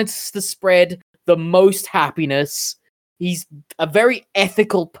he wants to spread the most happiness. He's a very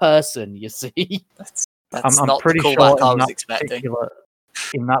ethical person, you see. That's I'm not the pretty callback sure I in was that expecting.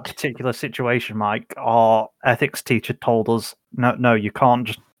 in that particular situation, Mike, our ethics teacher told us, no, you can't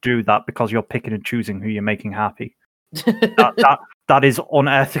just do that because you're picking and choosing who you're making happy. That is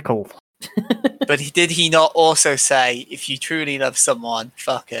unethical. But did he not also say, if you truly love someone,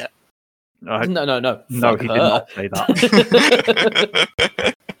 fuck it? No. No, Fuck he her. did not say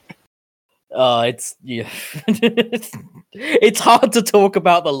that. It's yeah. It's hard to talk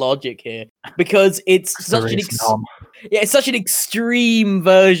about the logic here because it's There such an is none. it's such an extreme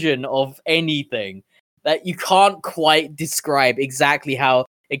version of anything that you can't quite describe exactly how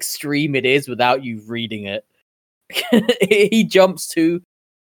extreme it is without you reading it. he jumps to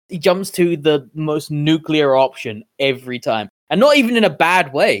the most nuclear option every time, and not even in a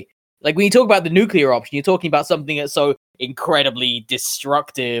bad way. Like when you talk about the nuclear option, you're talking about something that's so incredibly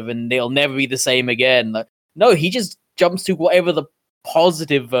destructive and they'll never be the same again. Like, no, he just jumps to whatever the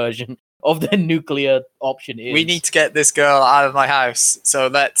positive version of the nuclear option is. We need to get this girl out of my house, so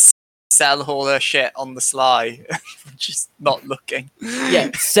let's sell all her shit on the sly. Just not looking. Yeah,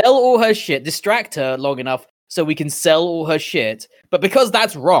 sell all her shit, distract her long enough so we can sell all her shit. But because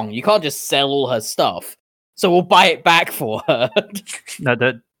that's wrong, you can't just sell all her stuff. So we'll buy it back for her. No,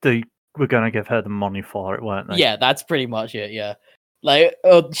 they were going to give her the money for it, weren't they? Yeah, that's pretty much it. Yeah, like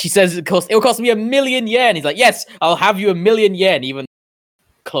she says it'll cost me 1,000,000 yen. He's like, yes, I'll have you 1,000,000 yen, even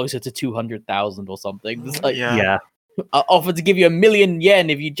closer to 200,000 or something. It's like, Yeah. I'll offer to give you 1,000,000 yen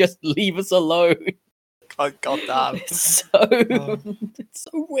if you just leave us alone. God damn. It's it's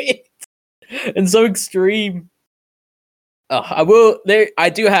so weird and so extreme.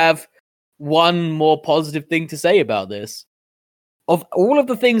 I do have one more positive thing to say about this. Of all of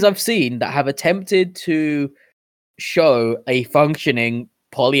the things I've seen that have attempted to show a functioning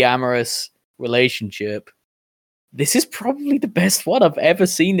polyamorous relationship, this is probably the best one I've ever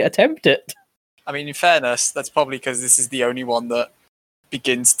seen attempt it. I mean, in fairness, that's probably because this is the only one that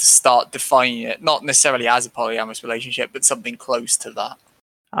begins to start defining it, not necessarily as a polyamorous relationship, but something close to that.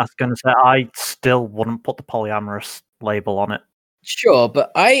 I was going to say, I still wouldn't put the polyamorous label on it. Sure,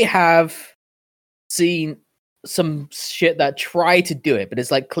 but I have seen some shit that try to do it, but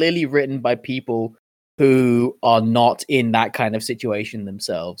it's like clearly written by people who are not in that kind of situation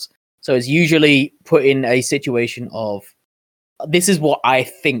themselves. So it's usually put in a situation of, this is what I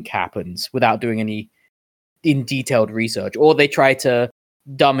think happens without doing any in detailed research, or they try to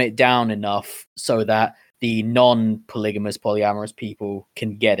dumb it down enough so that the non-polygamous polyamorous people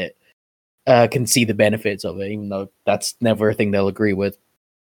can get it, can see the benefits of it, even though that's never a thing they'll agree with.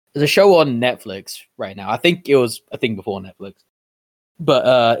 There's a show on Netflix right now. I think it was a thing before Netflix,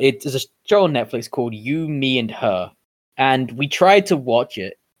 but it's a show on Netflix called You, Me, and Her, and we tried to watch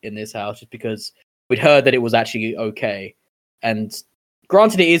it in this house just because we'd heard that it was actually okay. And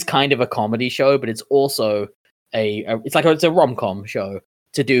granted, it is kind of a comedy show, but it's also it's a rom-com show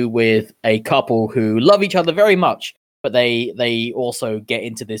to do with a couple who love each other very much, but they also get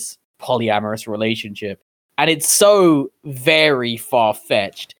into this polyamorous relationship, and it's so very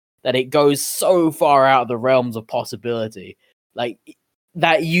far-fetched that it goes so far out of the realms of possibility, like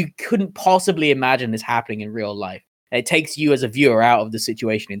that you couldn't possibly imagine this happening in real life. And it takes you as a viewer out of the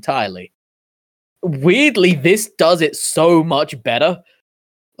situation entirely. Weirdly, this does it so much better.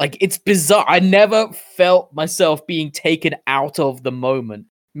 Like, it's bizarre. I never felt myself being taken out of the moment.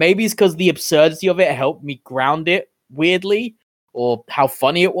 Maybe it's because the absurdity of it helped me ground it weirdly, or how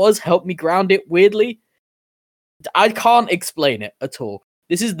funny it was helped me ground it weirdly. I can't explain it at all.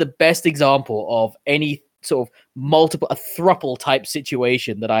 This is the best example of any sort of a throuple type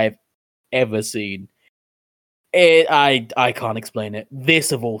situation that I've ever seen. I can't explain it.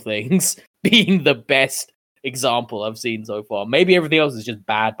 This, of all things, being the best example I've seen so far. Maybe everything else is just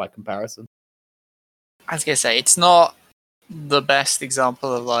bad by comparison. I was gonna say, it's not the best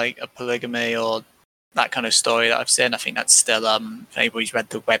example of like a polygamy or that kind of story that I've seen. I think that's still, if anybody's read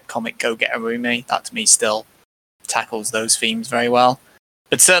the webcomic Go Get a Roomie, that to me still tackles those themes very well.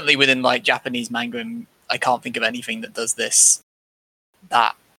 But certainly within like Japanese manga, I can't think of anything that does this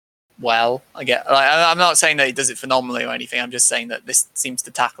that well. I'm not saying that it does it phenomenally or anything. I'm just saying that this seems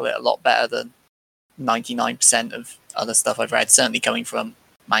to tackle it a lot better than 99% of other stuff I've read, certainly coming from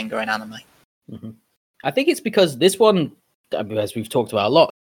manga and anime. Mm-hmm. I think it's because this one, as we've talked about a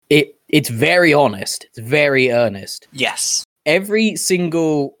lot, it's very honest. It's very earnest. Yes. Every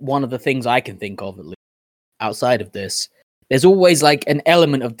single one of the things I can think of, at least, outside of this, there's always like an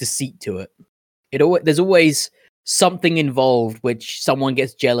element of deceit to it. There's always something involved which someone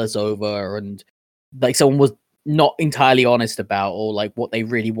gets jealous over, and like someone was not entirely honest about, or like what they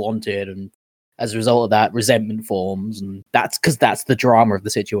really wanted, and as a result of that, resentment forms, and that's because that's the drama of the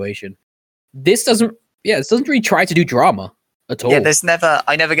situation. This doesn't really try to do drama at all. Yeah,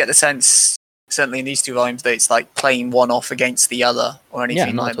 I never get the sense, certainly in these two volumes, that it's like playing one off against the other or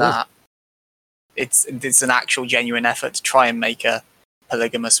anything not like at all. that. It's an actual genuine effort to try and make a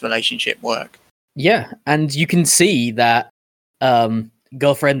polygamous relationship work. Yeah, and you can see that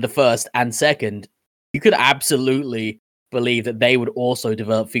girlfriend the first and second, you could absolutely believe that they would also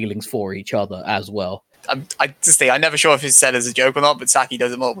develop feelings for each other as well. I'm never sure if it's said as a joke or not, but Saki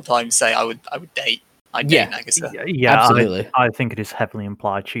does it multiple times. Say, I would date. I'd date Nagisa. Yeah, absolutely. I think it is heavily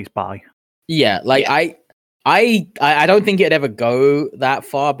implied she's bi. Yeah, like yeah. I don't think it'd ever go that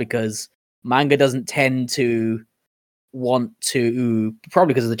far because manga doesn't tend to want to,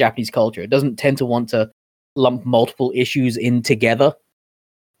 probably because of the Japanese culture, it doesn't tend to want to lump multiple issues in together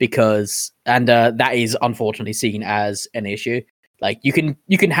because, and that is unfortunately seen as an issue. Like you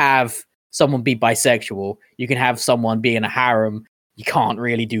can have someone be bisexual, you can have someone be in a harem. You can't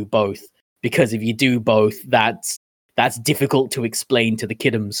really do both because if you do both, that's difficult to explain to the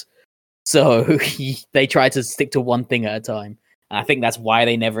kidums. So they try to stick to one thing at a time. And I think that's why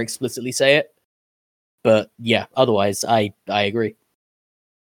they never explicitly say it. But yeah, otherwise, I agree.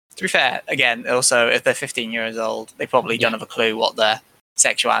 To be fair, again, also, if they're 15 years old, they probably don't have a clue what their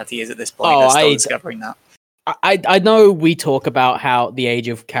sexuality is at this point. They're still discovering that. I know we talk about how the age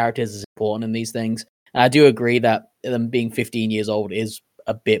of characters is important in these things. And I do agree that them being 15 years old is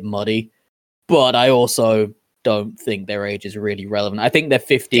a bit muddy. But I also don't think their age is really relevant. I think they're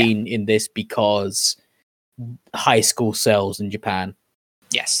 15 in this because high school sells in Japan.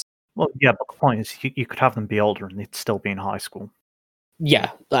 Yes. Well, yeah, but the point is you could have them be older and they'd still be in high school.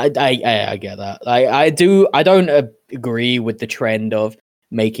 Yeah, I get that. I don't agree with the trend of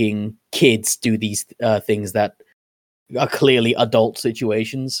making kids do these things that are clearly adult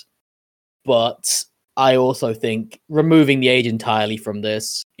situations. But I also think removing the age entirely from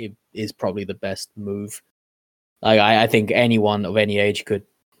this is probably the best move. Like I think anyone of any age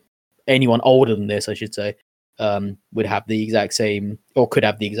anyone older than this, I should say, would have the exact same, or could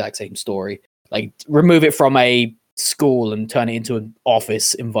have the exact same story. Like remove it from a school and turn it into an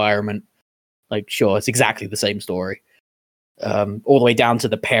office environment. Like sure, it's exactly the same story. All the way down to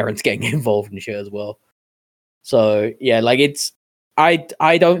the parents getting involved in shit as well. So yeah, like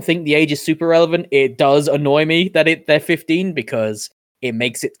I don't think the age is super relevant. It does annoy me that they're 15 because it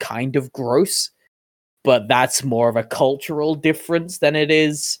makes it kind of gross. But that's more of a cultural difference than it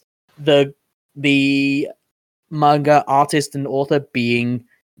is the manga artist and author being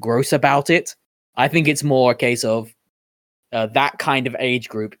gross about it. I think it's more a case of that kind of age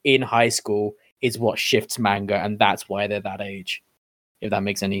group in high school is what shifts manga, and that's why they're that age. If that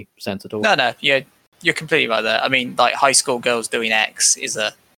makes any sense at all. No, you're completely right there. I mean, like high school girls doing X is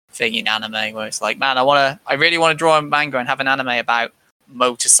a thing in anime where it's like, man, I really want to draw a manga and have an anime about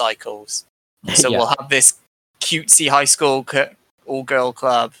motorcycles. So we'll have this cutesy high school all-girl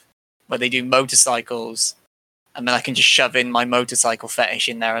club where they do motorcycles, and then I can just shove in my motorcycle fetish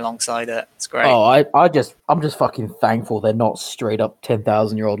in there alongside it. It's great. Oh, I'm just fucking thankful they're not straight up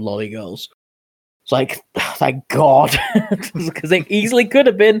 10,000-year-old lolly girls. It's like, thank God, because they easily could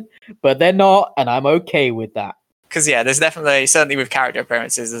have been, but they're not, and I'm okay with that. Because yeah, there's definitely, certainly with character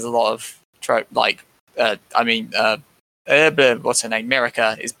appearances, there's a lot of trope. Like, what's her name?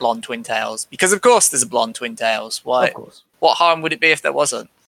 Mirika is blonde twin tails because of course there's a blonde twin tails. Why? Of course. What harm would it be if there wasn't?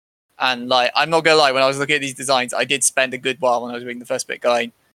 And like, I'm not gonna lie, when I was looking at these designs, I did spend a good while when I was reading the first bit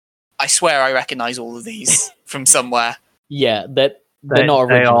going, I swear I recognize all of these from somewhere. Yeah, they're not original.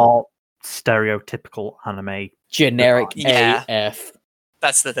 They are stereotypical anime. Generic Yeah. AF.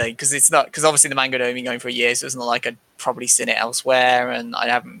 That's the thing, because obviously the manga had only been going for a year, so it's not like I'd probably seen it elsewhere, and I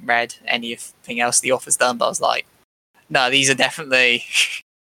haven't read anything else the author's done, but I was like, no, these are definitely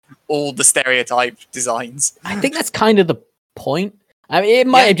all the stereotype designs. I think that's kind of the point. I mean, it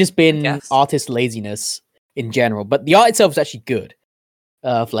might have just been artist laziness in general, but the art itself is actually good.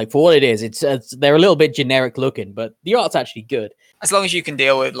 For what it is, it's they're a little bit generic looking, but the art's actually good. As long as you can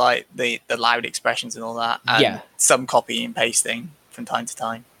deal with like the loud expressions and all that, and some copying and pasting from time to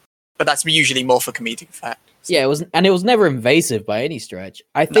time. But that's usually more for comedic effect. So. Yeah, it was never invasive by any stretch.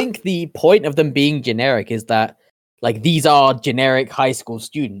 I think the point of them being generic is that like these are generic high school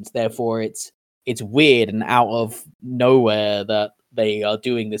students, therefore it's weird and out of nowhere that they are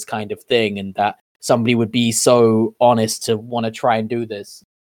doing this kind of thing, and that somebody would be so honest to want to try and do this.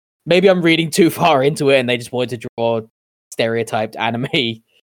 Maybe I'm reading too far into it and they just wanted to draw stereotyped anime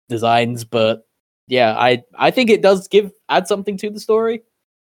designs, but yeah, I think it does add something to the story.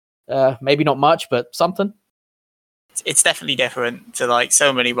 Maybe not much, but something. it's definitely different to like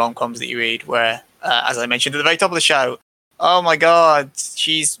so many rom-coms that you read where, as I mentioned at the very top of the show, oh my god,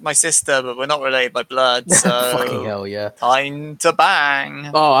 she's my sister, but we're not related by blood, so Fucking hell, yeah. time to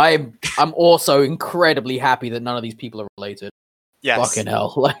bang. Oh, I'm also incredibly happy that none of these people are related. Yes. Fucking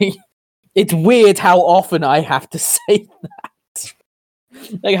hell. Like, it's weird how often I have to say that.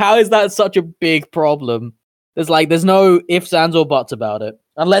 Like, how is that such a big problem? There's no ifs, ands, or buts about it.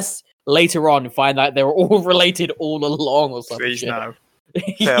 Unless later on you find out they were all related all along or something. Please no.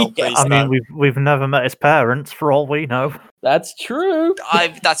 Phil, please I no. mean, we've never met his parents, for all we know. That's true.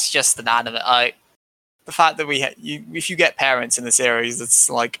 That's just an anime. The fact that if you get parents in the series, it's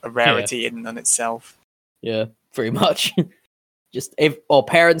like a rarity in and itself. Yeah, pretty much. Just or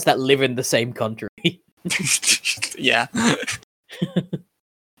parents that live in the same country. Yeah.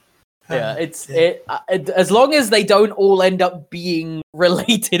 Yeah, as long as they don't all end up being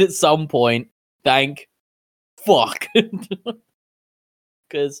related at some point, thank fuck.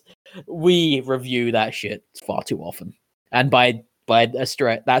 Because we review that shit far too often. And by that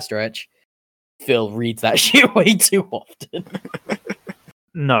stretch, Phil reads that shit way too often.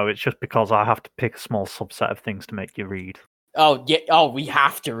 No, it's just because I have to pick a small subset of things to make you read. Oh, yeah. Oh, we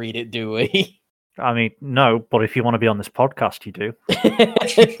have to read it, do we? I mean, no, but if you want to be on this podcast, you do.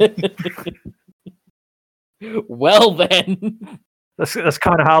 Well, then. That's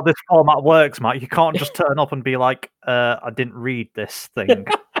kind of how this format works, Matt. You can't just turn up and be like, I didn't read this thing.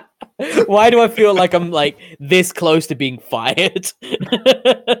 Why do I feel like I'm like this close to being fired?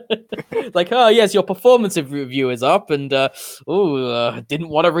 Like, oh yes, your performance review is up, and didn't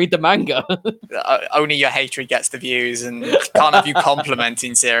want to read the manga. Only your hatred gets the views, and can't have you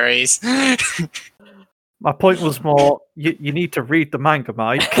complimenting series. My point was more, you need to read the manga,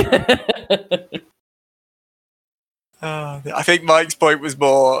 Mike. I think Mike's point was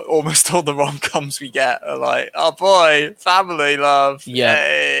more almost all the rom-coms we get are like, oh boy, family love. Yeah.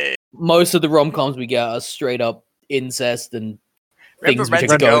 Yay. Most of the rom-coms we get are straight up incest and Remember things we Rent a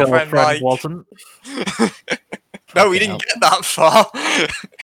could go for. Girlfriend, Mike? wasn't. No, we didn't get that far.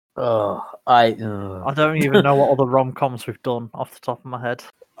 I don't even know what other rom-coms we've done off the top of my head.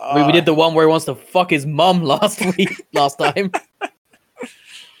 We did the one where he wants to fuck his mum last time.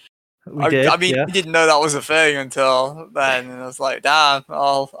 We did, we didn't know that was a thing until then, and I was like, "Damn,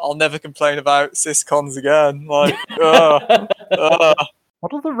 I'll never complain about cis-cons again." Like,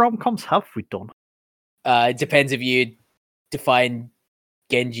 What other rom-coms have we done? It depends if you define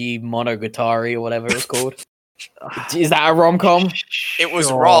Genji Monogatari or whatever it's called. Is that a rom-com? It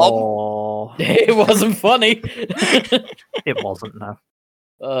was Rob. It wasn't funny. It wasn't, no.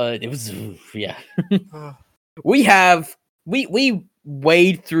 It was, yeah. We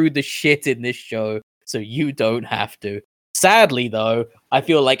wade through the shit in this show, so you don't have to. Sadly, though, I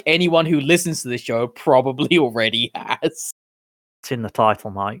feel like anyone who listens to this show probably already has. It's in the title,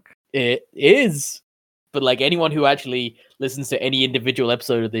 Mike. It is. But like anyone who actually listens to any individual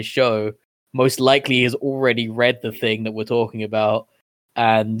episode of this show most likely has already read the thing that we're talking about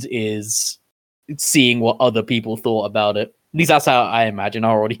and is seeing what other people thought about it. At least that's how I imagine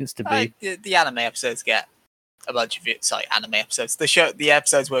our audience to be. The anime episodes get a bunch of views. Sorry, anime episodes. The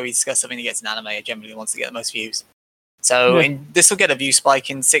episodes where we discuss something that gets an anime are generally the ones that get the most views. So this will get a view spike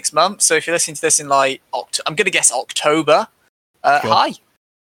in 6 months. So if you're listening to this in like I'm going to guess October. Hi.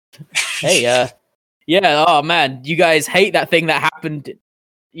 Hey, yeah. Oh man, you guys hate that thing that happened.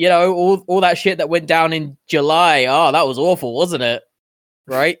 You know, all that shit that went down in July. Oh, that was awful, wasn't it?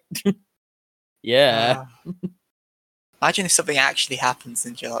 Right? Yeah. Imagine if something actually happens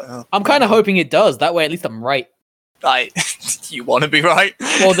in July. Oh, I'm kind of hoping it does. That way, at least I'm right. Like, you want to be right?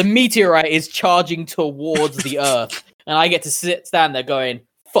 Well, the meteorite is charging towards the Earth, and I get to stand there going,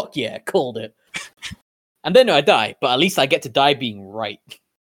 "Fuck yeah, called it." And then I die, but at least I get to die being right.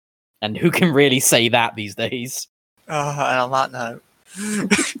 And who can really say that these days? And on that note,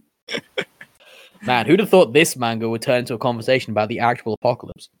 man, who'd have thought this manga would turn into a conversation about the actual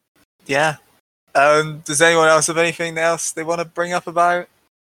apocalypse? Yeah. Does anyone else have anything else they want to bring up about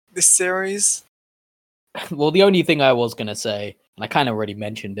this series? Well, the only thing I was going to say, and I kind of already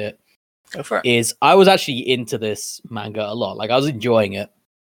mentioned it, Go for it. is I was actually into this manga a lot. Like, I was enjoying it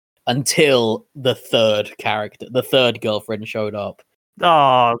until the third girlfriend showed up.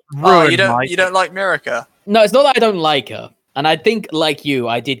 Oh, you don't like Mirika? No, it's not that I don't like her. And I think, like you,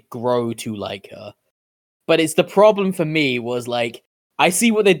 I did grow to like her. But it's the problem for me was, like, I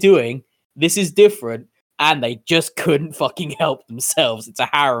see what they're doing. This is different. And they just couldn't fucking help themselves. It's a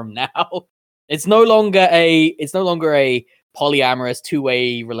harem now. It's no longer a polyamorous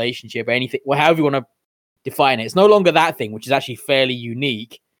two-way relationship or anything. Well, however you want to define it. It's no longer that thing, which is actually fairly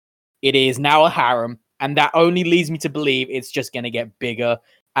unique. It is now a harem, and that only leads me to believe it's just going to get bigger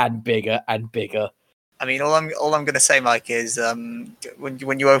and bigger and bigger. I mean, all I'm gonna say, Mike, is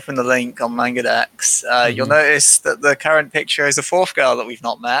when you open the link on MangaDex, you'll notice that the current picture is a fourth girl that we've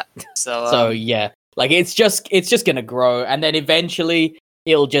not met. So yeah, like it's just gonna grow, and then eventually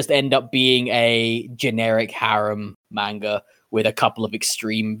it'll just end up being a generic harem manga with a couple of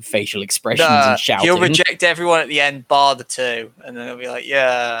extreme facial expressions and shouting. He'll reject everyone at the end, bar the two, and then he'll be like,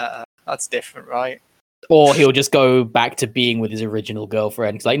 "Yeah, that's different, right?" Or he'll just go back to being with his original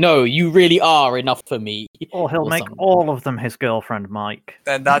girlfriend. It's like, no, you really are enough for me. Or he'll make something. all of them his girlfriend, Mike.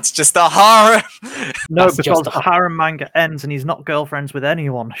 Then that's just a harem. No, That's because just the harem manga ends and he's not girlfriends with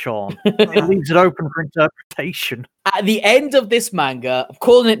anyone, Sean. It leaves it open for interpretation. At the end of this manga, I'm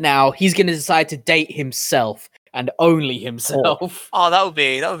calling it now, he's going to decide to date himself and only himself. Oh, that would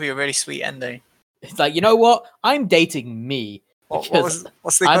be a really sweet ending. It's like, you know what? I'm dating me. What's the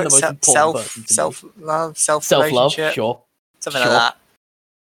I'm quote? the most important person to me. Self-love, Self-love, sure. Something Sure. like that.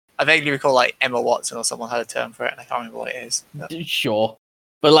 I vaguely recall like Emma Watson or someone had a term for it, and I can't remember what it is. Sure.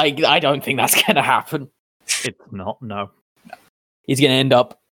 But, like, I don't think that's going to happen. It's not, no. He's going to end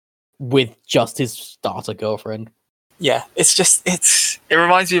up with just his starter girlfriend. Yeah, it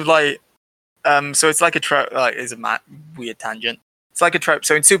reminds me of like, so it's like a trope. Like, it's a weird tangent. It's like a trope.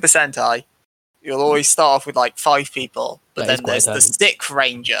 So in Super Sentai, you'll always start off with like 5 people, but That is then quite there's the tangent. stick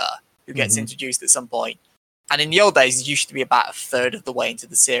ranger who gets Mhm. introduced at some point. And in the old days, it used to be about a third of the way into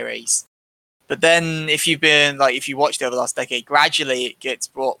the series. But then if you watched it over the last decade, gradually it gets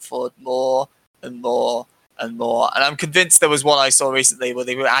brought forward more and more and more. And I'm convinced there was one I saw recently where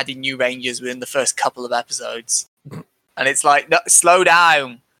they were adding new rangers within the first couple of episodes. And it's like, no, slow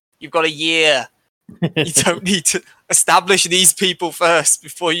down. You've got a year. You don't need to establish these people first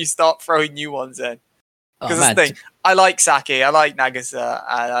before you start throwing new ones in. Oh, Because man. that's the thing. I like Saki, I like Nagisa,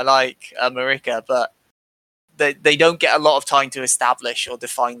 and I like Marika, but they don't get a lot of time to establish or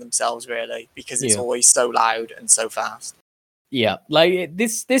define themselves, really, because it's Yeah. always so loud and so fast. Yeah, like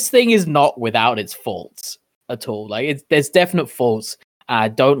this thing is not without its faults at all. Like there's definite faults. I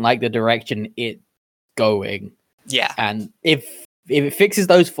don't like the direction it's going. Yeah. And if it fixes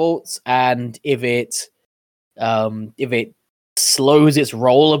those faults and if it slows its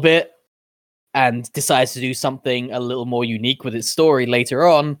roll a bit and decides to do something a little more unique with its story later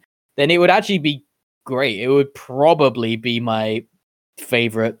on, then it would actually be great. It would probably be my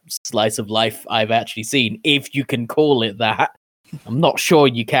favorite slice of life I've actually seen, if you can call it that. I'm not sure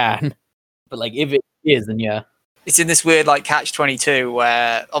you can, but like if it is, then yeah. It's in this weird like catch-22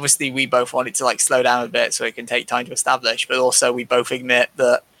 where obviously we both want it to like slow down a bit so it can take time to establish, but also we both admit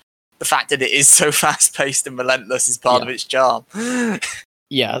that the fact that it is so fast-paced and relentless is part of its charm.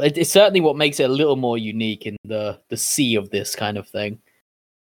 Yeah, it's certainly what makes it a little more unique in the sea of this kind of thing.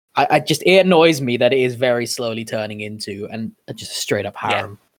 It annoys me that it is very slowly turning into and just a straight up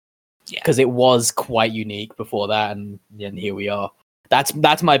harem. Yeah. Because it was quite unique before that, and then here we are.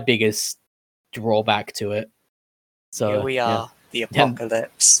 That's my biggest drawback to it. So Here we are, the Yeah.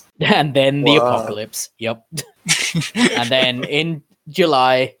 apocalypse. And then the Whoa. apocalypse. Yep. And then in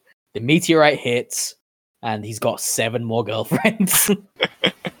July, the meteorite hits, and he's got 7 more girlfriends.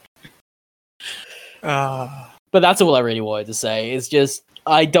 Ah. But that's all I really wanted to say. It's just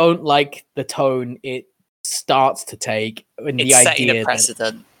I don't like the tone it starts to take, and It's the setting idea a that,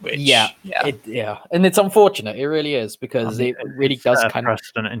 precedent. Which, yeah, and it's unfortunate. It really is because I mean, it really it's does set a kind of.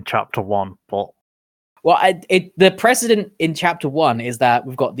 precedent in chapter 1, but Well, the precedent in chapter 1 is that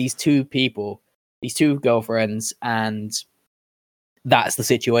we've got these 2 people, these 2 girlfriends, and that's the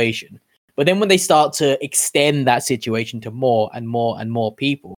situation. But then when they start to extend that situation to more and more and more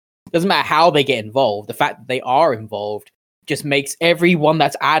people, doesn't matter how they get involved, the fact that they are involved just makes everyone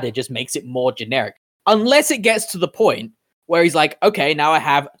that's added just makes it more generic. Unless it gets to the point where he's like, okay, now I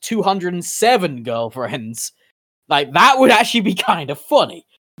have 207 girlfriends. Like, that would actually be kind of funny.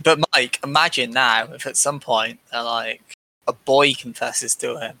 But Mike, imagine now if at some point they're like a boy confesses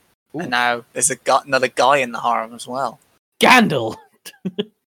to him, Ooh. and now there's another guy in the harem as well. Gandalf!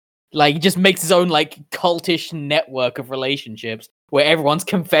 Like, he just makes his own, like, cultish network of relationships where everyone's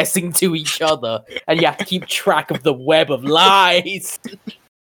confessing to each other, and you have to keep track of the web of lies.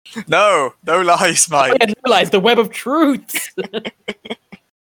 No lies, Mike. I didn't realize the web of truth.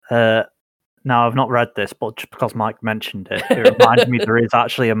 now I've not read this, but just because Mike mentioned it, it reminded me there is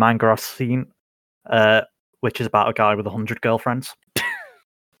actually a manga I've seen, which is about a guy with 100 girlfriends.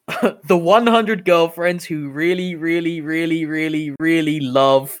 The 100 girlfriends who really, really, really, really, really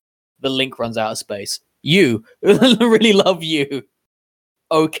love The Link Runs Out of Space. You really love you.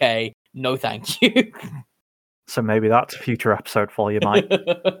 Okay, no thank you. So maybe that's a future episode for you, Mike.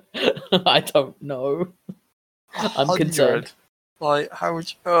 I don't know. I'm concerned. 100. Like, how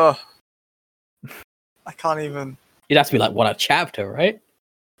would you? Oh, I can't even. It'd have to be like one a chapter, right?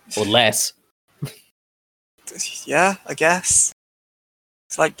 Or less. Yeah, I guess.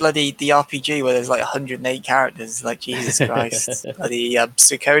 It's like bloody the RPG where there's like 108 characters. Like Jesus Christ. Bloody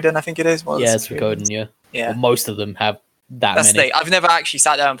Suikoden, I think it is. Yeah, it's Suikoden, yeah. Yeah. Well, most of them have that That's the many. thing. I've never actually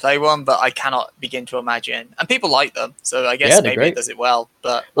sat down and played one, but I cannot begin to imagine. And people like them, so I guess Yeah, they're maybe great. it does it well.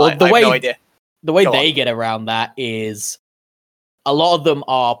 But Well, I the have way- no idea. The way Go they on. get around that is a lot of them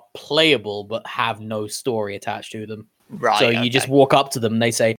are playable but have no story attached to them. Right. So you just walk up to them and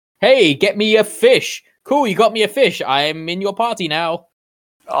they say, "Hey, get me a fish. Cool, you got me a fish. I'm in your party now."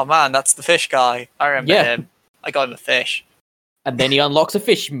 Oh man, that's the fish guy. I remember Yeah. him. I got him a fish. And then he unlocks a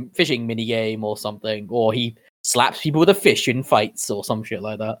fishing mini game or something, or he slaps people with a fish in fights or some shit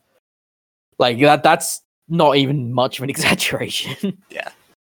like that. Like that's not even much of an exaggeration. Yeah.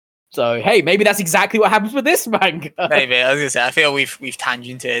 So hey, maybe that's exactly what happens with this manga. Maybe. I was gonna say, I feel we've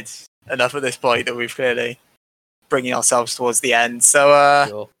tangented enough at this point that we've clearly bringing ourselves towards the end. So,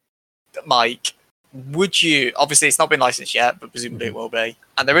 Sure. Mike, would you? Obviously, it's not been licensed yet, but presumably it will be.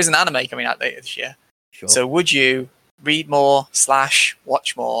 And there is an anime coming out later this year. Sure. So, would you read more /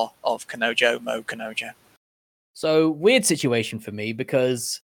 watch more of Kanojo Mo Kanojo? So weird situation for me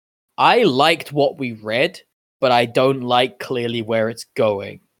because I liked what we read, but I don't like clearly where it's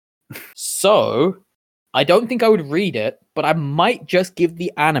going. So I don't think I would read it, but I might just give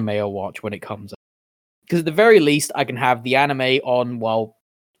the anime a watch when it comes out. Because at the very least, I can have the anime on while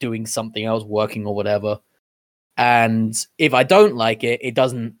doing something else, working or whatever. And if I don't like it, it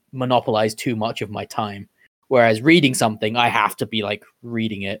doesn't monopolize too much of my time. Whereas reading something, I have to be like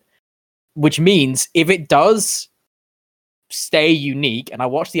reading it. Which means if it does stay unique and I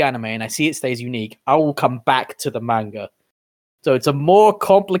watch the anime and I see it stays unique, I will come back to the manga. So it's a more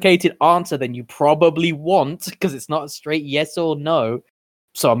complicated answer than you probably want because it's not a straight yes or no.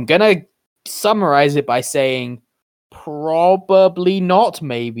 So I'm going to summarize it by saying probably not,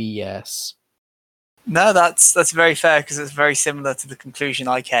 maybe yes. No, that's very fair because it's very similar to the conclusion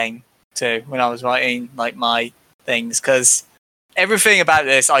I came to when I was writing like my things. Because everything about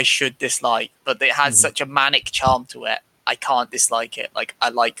this I should dislike, but it has Mhm. such a manic charm to it. I can't dislike it. Like I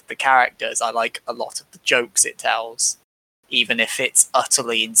like the characters. I like a lot of the jokes it tells, even if it's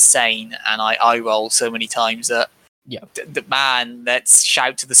utterly insane. And I roll so many times that Yeah. the man, let's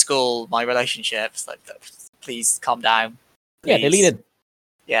shout to the school my relationships. Like, please calm down. Yeah, they please. lead in.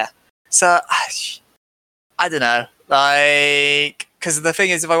 Yeah. So I don't know. Like, because the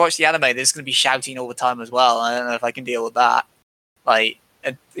thing is, if I watch the anime, there's going to be shouting all the time as well. I don't know if I can deal with that. Like,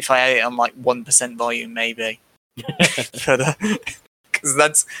 if I had it on like 1% volume, maybe. Because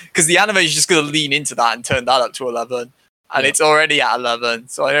the anime is just going to lean into that and turn that up to 11, and Yeah. it's already at 11.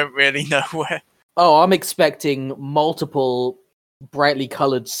 So I don't really know where. Oh, I'm expecting multiple brightly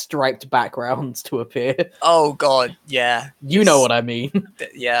colored striped backgrounds to appear. Oh god, yeah, You know what I mean.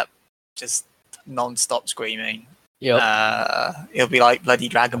 yeah, just non-stop screaming. Yep. It'll be like bloody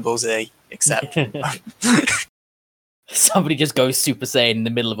Dragon Ball Z, except Somebody just goes Super Saiyan in the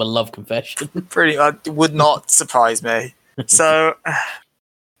middle of a love confession. pretty much would not surprise me. So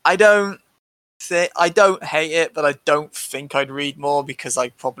I don't hate it, but I don't think I'd read more because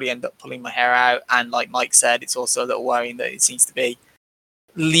I'd probably end up pulling my hair out. And like Mike said, it's also a little worrying that it seems to be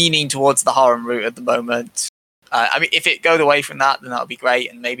leaning towards the harem route at the moment. I mean, if it goes away from that, then that would be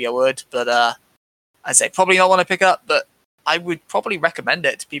great, and maybe I would. But I'd say probably not one to pick up, but I would probably recommend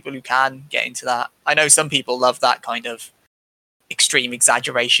it to people who can get into that. I know some people love that kind of extreme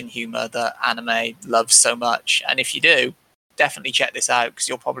exaggeration humor that anime loves so much, and if you do, definitely check this out because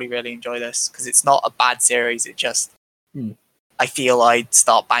you'll probably really enjoy this because it's not a bad series. It just I feel I'd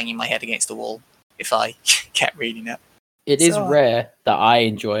start banging my head against the wall if I kept reading it. It is So- rare that I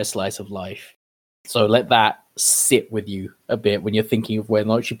enjoy a slice of life. So let that sit with you a bit when you're thinking of whether or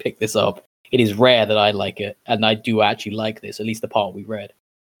not you should pick this up. It is rare that I like it, and I do actually like this, at least the part we read.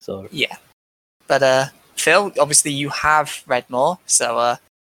 So Yeah, but Phil, obviously you have read more, so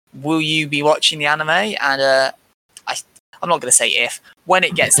will you be watching the anime? And I'm not going to say if. When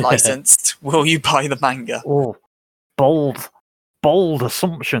it gets licensed, will you buy the manga? Oh, bold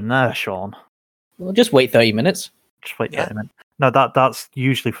assumption there, Sean. we'll just wait 30 minutes. Just wait Yeah. 30 minutes. No, that's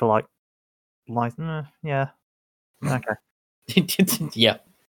usually for like yeah. Okay. Yeah.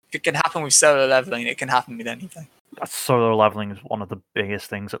 If it can happen with solo leveling, it can happen with anything. Solo leveling is one of the biggest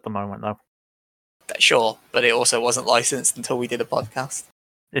things at the moment, though. Sure, but it also wasn't licensed until we did a podcast.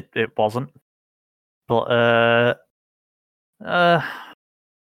 It wasn't. But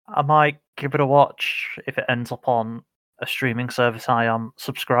I might give it a watch if it ends up on a streaming service I am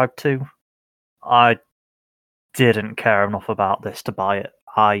subscribed to. I didn't care enough about this to buy it.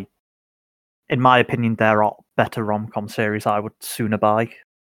 In my opinion, there are better rom-com series I would sooner buy.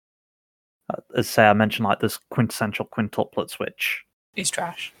 As say I mentioned, like there's Quintessential Quintuplets, which He's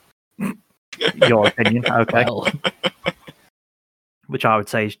trash. your opinion, okay, Well, which I would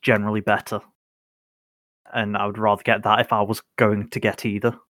say is generally better, and I would rather get that if I was going to get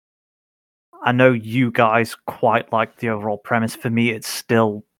either. I know you guys quite like the overall premise. For me, it's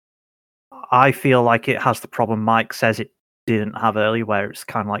still. I feel like it has the problem Mike says it didn't have earlier, where it's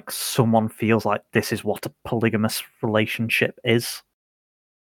kind of like someone feels like this is what a polygamous relationship is.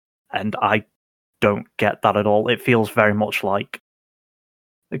 And I don't get that at all. It feels very much like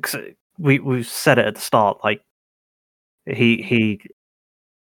we said it at the start, like he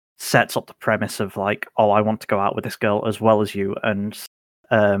sets up the premise of like, oh, I want to go out with this girl as well as you, and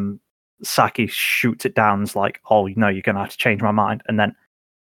Saki shoots it down as like, oh no, you're gonna have to change my mind, and then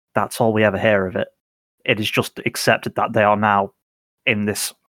that's all we ever hear of it. It is just accepted that they are now in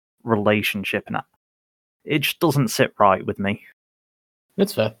this relationship, and it just doesn't sit right with me.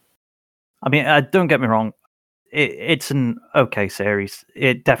 that's fair. I mean, don't get me wrong, it's an okay series.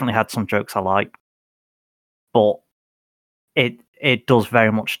 It definitely had some jokes I like, but it does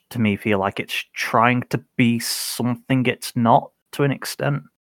very much to me feel like it's trying to be something it's not to an extent.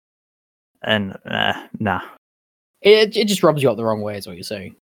 And nah, It just rubs you up the wrong way, is what you're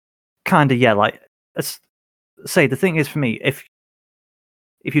saying. kind of, yeah. Like, say the thing is for me, if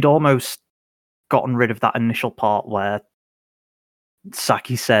you'd almost gotten rid of that initial part where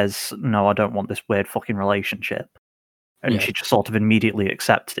Saki says, "No, I don't want this weird fucking relationship," and Yeah. she just sort of immediately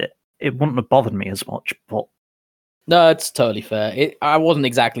accepted it, it wouldn't have bothered me as much. But No, it's totally fair. I wasn't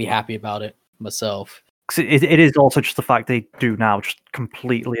exactly happy about it myself. 'cause it is also just the fact they do now just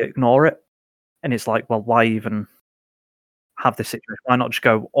completely ignore it, and it's like, well, why even have this situation? Why not just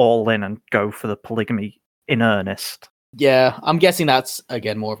go all in and go for the polygamy in earnest? Yeah, I'm guessing that's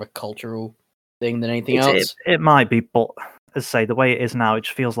again more of a cultural thing than anything else. It might be, but as I say, the way it is now, it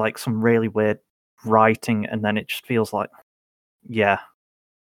just feels like some really weird writing, and then it just feels like, yeah,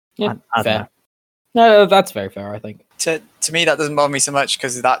 Yeah, I don't fair. know. No, that's very fair, I think. To me, that doesn't bother me so much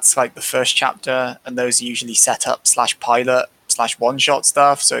because that's like the first chapter, and those are usually set up /pilot /one-shot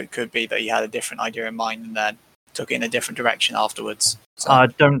stuff. So it could be that he had a different idea in mind and then took it in a different direction afterwards. So, I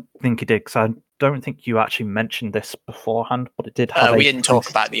don't think it did, because I don't think you actually mentioned this beforehand, but it did have we didn't talk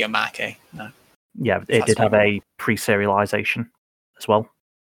about the Omake. No. Yeah, it That's did have fine. a pre-serialization as well,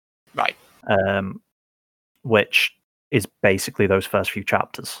 Right. which is basically those first few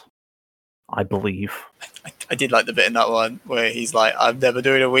chapters, I believe. I did like the bit in that one where he's like, I'm never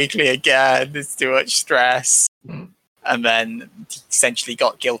doing a weekly again. It's too much stress. And then he essentially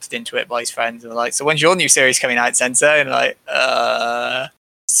got guilted into it by his friends. And they're like, so when's your new series coming out, Sensei? And like,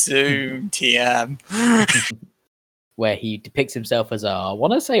 soon, TM. Where he depicts himself as I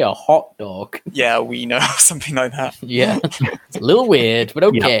want to say a hot dog. Yeah, we know, something like that. Yeah, it's a little weird, but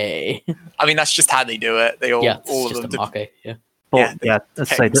okay. I mean, that's just how they do it. They all, Yeah, it's all just of a them make. Yeah. But they yeah, let's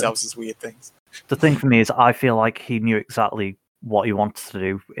depict say themselves as weird things. the thing for me is I feel like he knew exactly what he wanted to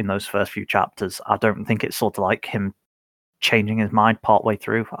do in those first few chapters. I don't think it's sort of like him changing his mind partway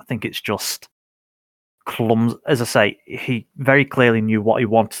through. I think it's just as I say, he very clearly knew what he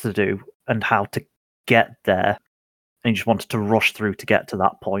wanted to do and how to get there, and he just wanted to rush through to get to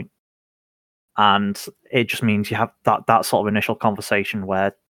that point. And it just means you have that sort of initial conversation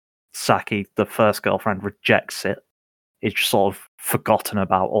where Saki, the first girlfriend, rejects it. It's just sort of forgotten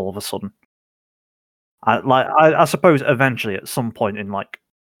about all of a sudden. I suppose eventually at some point in like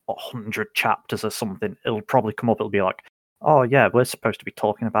 100 chapters or something, it'll probably come up. It'll be like, oh yeah, we're supposed to be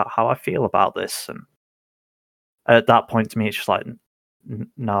talking about how I feel about this, and at that point to me, it's just like,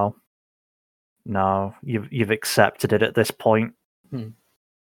 no, you've accepted it at this point.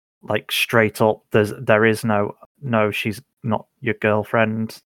 Like straight up, there is no, she's not your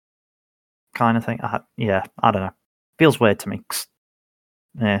girlfriend kind of thing. I don't know. Feels weird to me.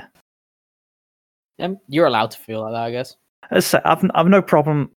 Yeah. You're allowed to feel like that, I guess. As I say, I've no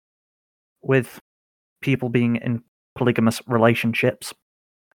problem with people being in polygamous relationships.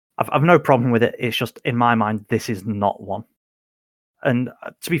 I've no problem with it. It's just in my mind, this is not one. And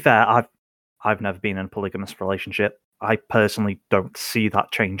to be fair, I've never been in a polygamous relationship. I personally don't see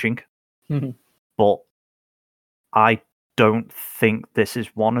that changing. But I don't think this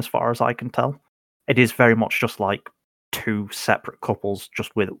is one, as far as I can tell. It is very much just like two separate couples,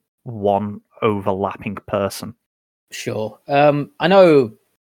 just with one overlapping person. Sure. I know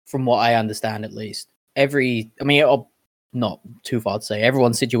from what I understand, at least, it'll not too far to say.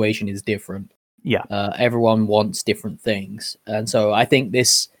 Everyone's situation is different. Yeah. Everyone wants different things. And so I think the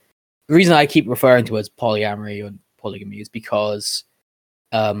reason I keep referring to it as polyamory and polygamy is because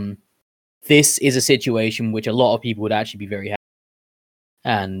this is a situation which a lot of people would actually be very happy.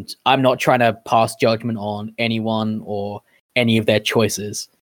 And I'm not trying to pass judgment on anyone or any of their choices.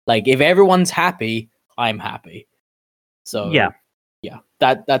 Like, if everyone's happy, I'm happy. So yeah,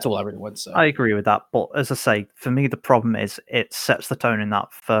 that's all I really want to say. I agree with that, but as I say, for me the problem is it sets the tone in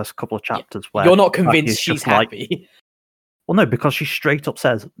that first couple of chapters where you're not convinced she's happy. Like, well, no, because she straight up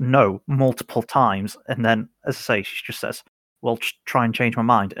says no multiple times, and then, as I say, she just says, "Well, try and change my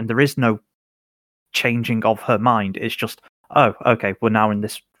mind," and there is no changing of her mind. It's just, oh, okay, we're now in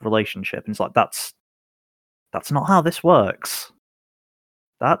this relationship, and it's like that's not how this works.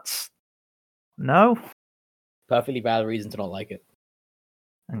 That's no. Perfectly valid reason to not like it.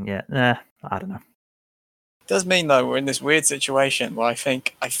 And yeah, I don't know. It does mean though we're in this weird situation where I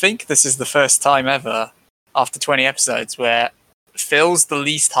think this is the first time ever after 20 episodes where Phil's the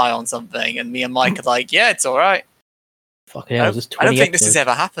least high on something and me and Mike are like, yeah, it's all right. Fucking hell, just 20 I don't think this episodes. has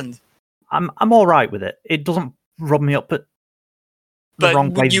ever happened. I'm all right with it. It doesn't rub me up at the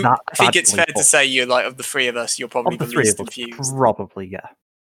wrong way. I think it's fair to say you're like, of the three of us, you're probably the least confused. Probably, yeah.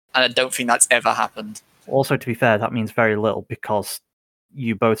 And I don't think that's ever happened. Also, to be fair, that means very little because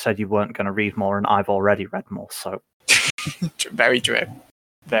you both said you weren't going to read more, and I've already read more. So very true.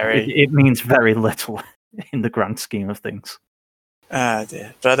 Very. It means very little in the grand scheme of things. Ah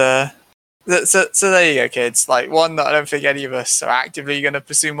dear. But so there you go, kids. Like, one that I don't think any of us are actively going to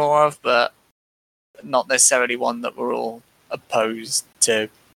pursue more of, but not necessarily one that we're all opposed to.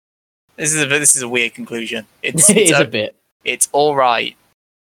 This is a weird conclusion. It's a bit. It's all right.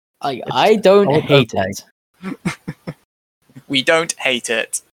 I don't hate it. We don't hate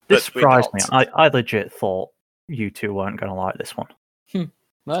it. This surprised me. I legit thought you two weren't going to like this one.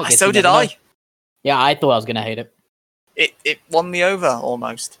 Well, so did I. Yeah, I thought I was going to hate it. It won me over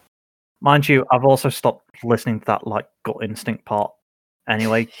almost. Mind you, I've also stopped listening to that like gut instinct part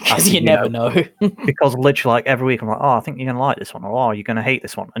anyway. Because you never know. Because literally, like every week, I'm like, oh, I think you're going to like this one, or oh, you're going to hate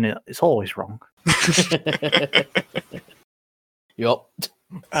this one, and it's always wrong. Yup.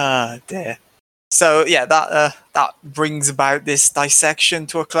 Ah, dear. So yeah, that brings about this dissection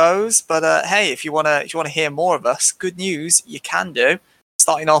to a close. But hey, if you wanna hear more of us, good news, you can do.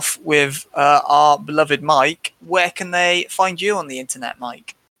 Starting off with our beloved Mike. Where can they find you on the internet,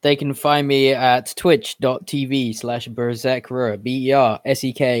 Mike? They can find me at twitch.tv/berserkrer,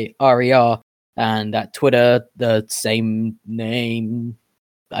 BERSEKRER, and at Twitter, the same name.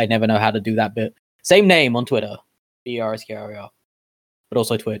 I never know how to do that bit. Same name on Twitter, BERSEKRER, but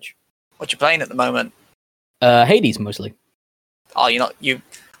also Twitch. What you playing at the moment? Hades mostly. Oh, you're not you.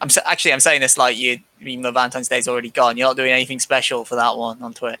 I'm saying this like you. Even though Valentine's Day's already gone, you're not doing anything special for that one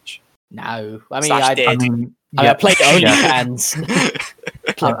on Twitch. No, I mean, I played OnlyFans.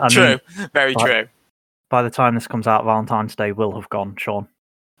 True, very true. By the time this comes out, Valentine's Day will have gone, Sean.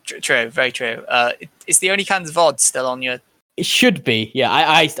 True, very true. Is the OnlyFans VOD still on your? It should be. Yeah,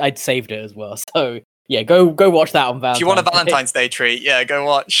 I'd saved it as well. So yeah, go watch that on Valentine's. If you want a Valentine's Day treat, yeah, go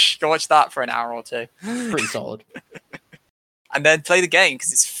watch that for an hour or two. Pretty solid. And then play the game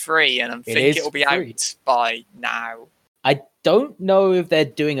because it's free, and I think it'll be out by now. I don't know if they're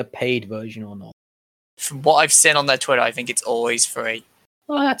doing a paid version or not. From what I've seen on their Twitter, I think it's always free.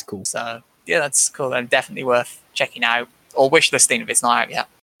 Oh, that's cool. So yeah, that's cool and definitely worth checking out or wishlisting if it's not out yet.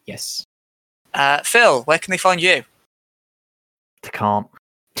 Yes. Phil, where can they find you? They can't.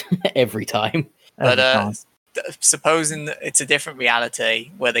 Every time. But supposing that it's a different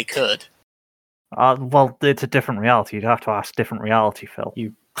reality where they could. Well, it's a different reality. You'd have to ask different reality, Phil.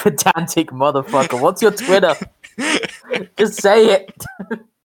 You pedantic motherfucker. What's your Twitter? Just say it.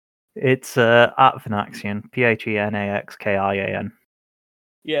 It's at Phenaxian. PHENAXKIAN.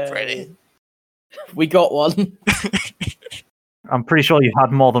 Yeah. Brilliant. We got one. I'm pretty sure you've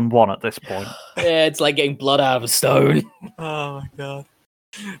had more than one at this point. Yeah, it's like getting blood out of a stone. Oh my god.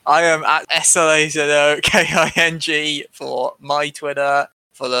 I am at SLAZOKING for my Twitter,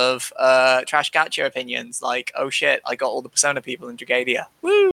 full of trash catcher opinions like, oh shit, I got all the Persona people in Dragadia.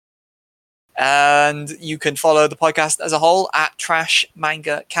 Woo! And you can follow the podcast as a whole at Trash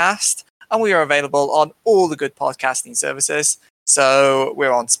Manga Cast, and we are available on all the good podcasting services. So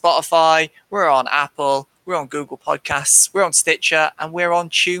we're on Spotify, we're on Apple, we're on Google Podcasts, we're on Stitcher, and we're on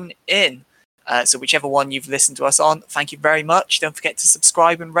TuneIn. So whichever one you've listened to us on, thank you very much. Don't forget to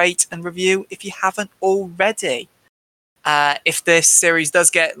subscribe and rate and review if you haven't already. If this series does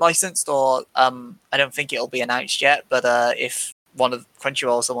get licensed, or I don't think it'll be announced yet, but if one of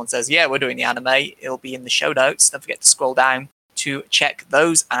Crunchyroll, someone says, yeah, we're doing the anime, it'll be in the show notes. Don't forget to scroll down to check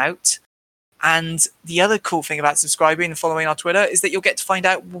those out. And the other cool thing about subscribing and following our Twitter is that you'll get to find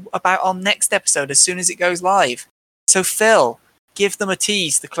out about our next episode as soon as it goes live. So Phil, give them a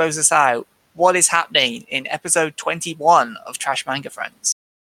tease to close us out. What is happening in episode 21 of Trash Manga Friends?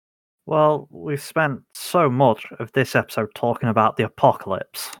 Well, we've spent so much of this episode talking about the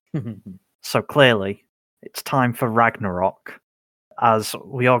apocalypse. So clearly, it's time for Ragnarok, as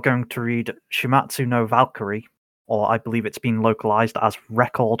we are going to read Shimatsu no Valkyrie, or I believe it's been localized as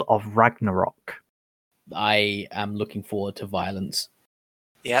Record of Ragnarok. I am looking forward to violence.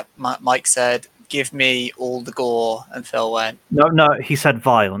 Yep, Mike said, give me all the gore, and Phil went, No, he said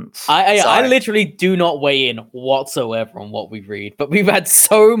violence. I Sorry. literally do not weigh in whatsoever on what we read, but we've had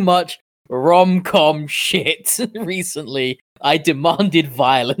so much rom-com shit recently. I demanded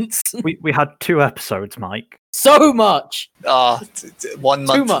violence. We had 2 episodes, Mike. So much. 1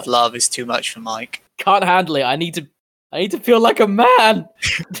 month much. of love is too much for Mike. Can't handle it. I need to feel like a man.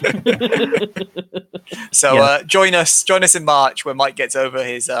 So Yeah. join us in March when Mike gets over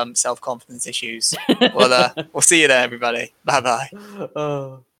his self-confidence issues. We'll see you there, everybody. Bye bye.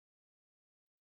 Oh.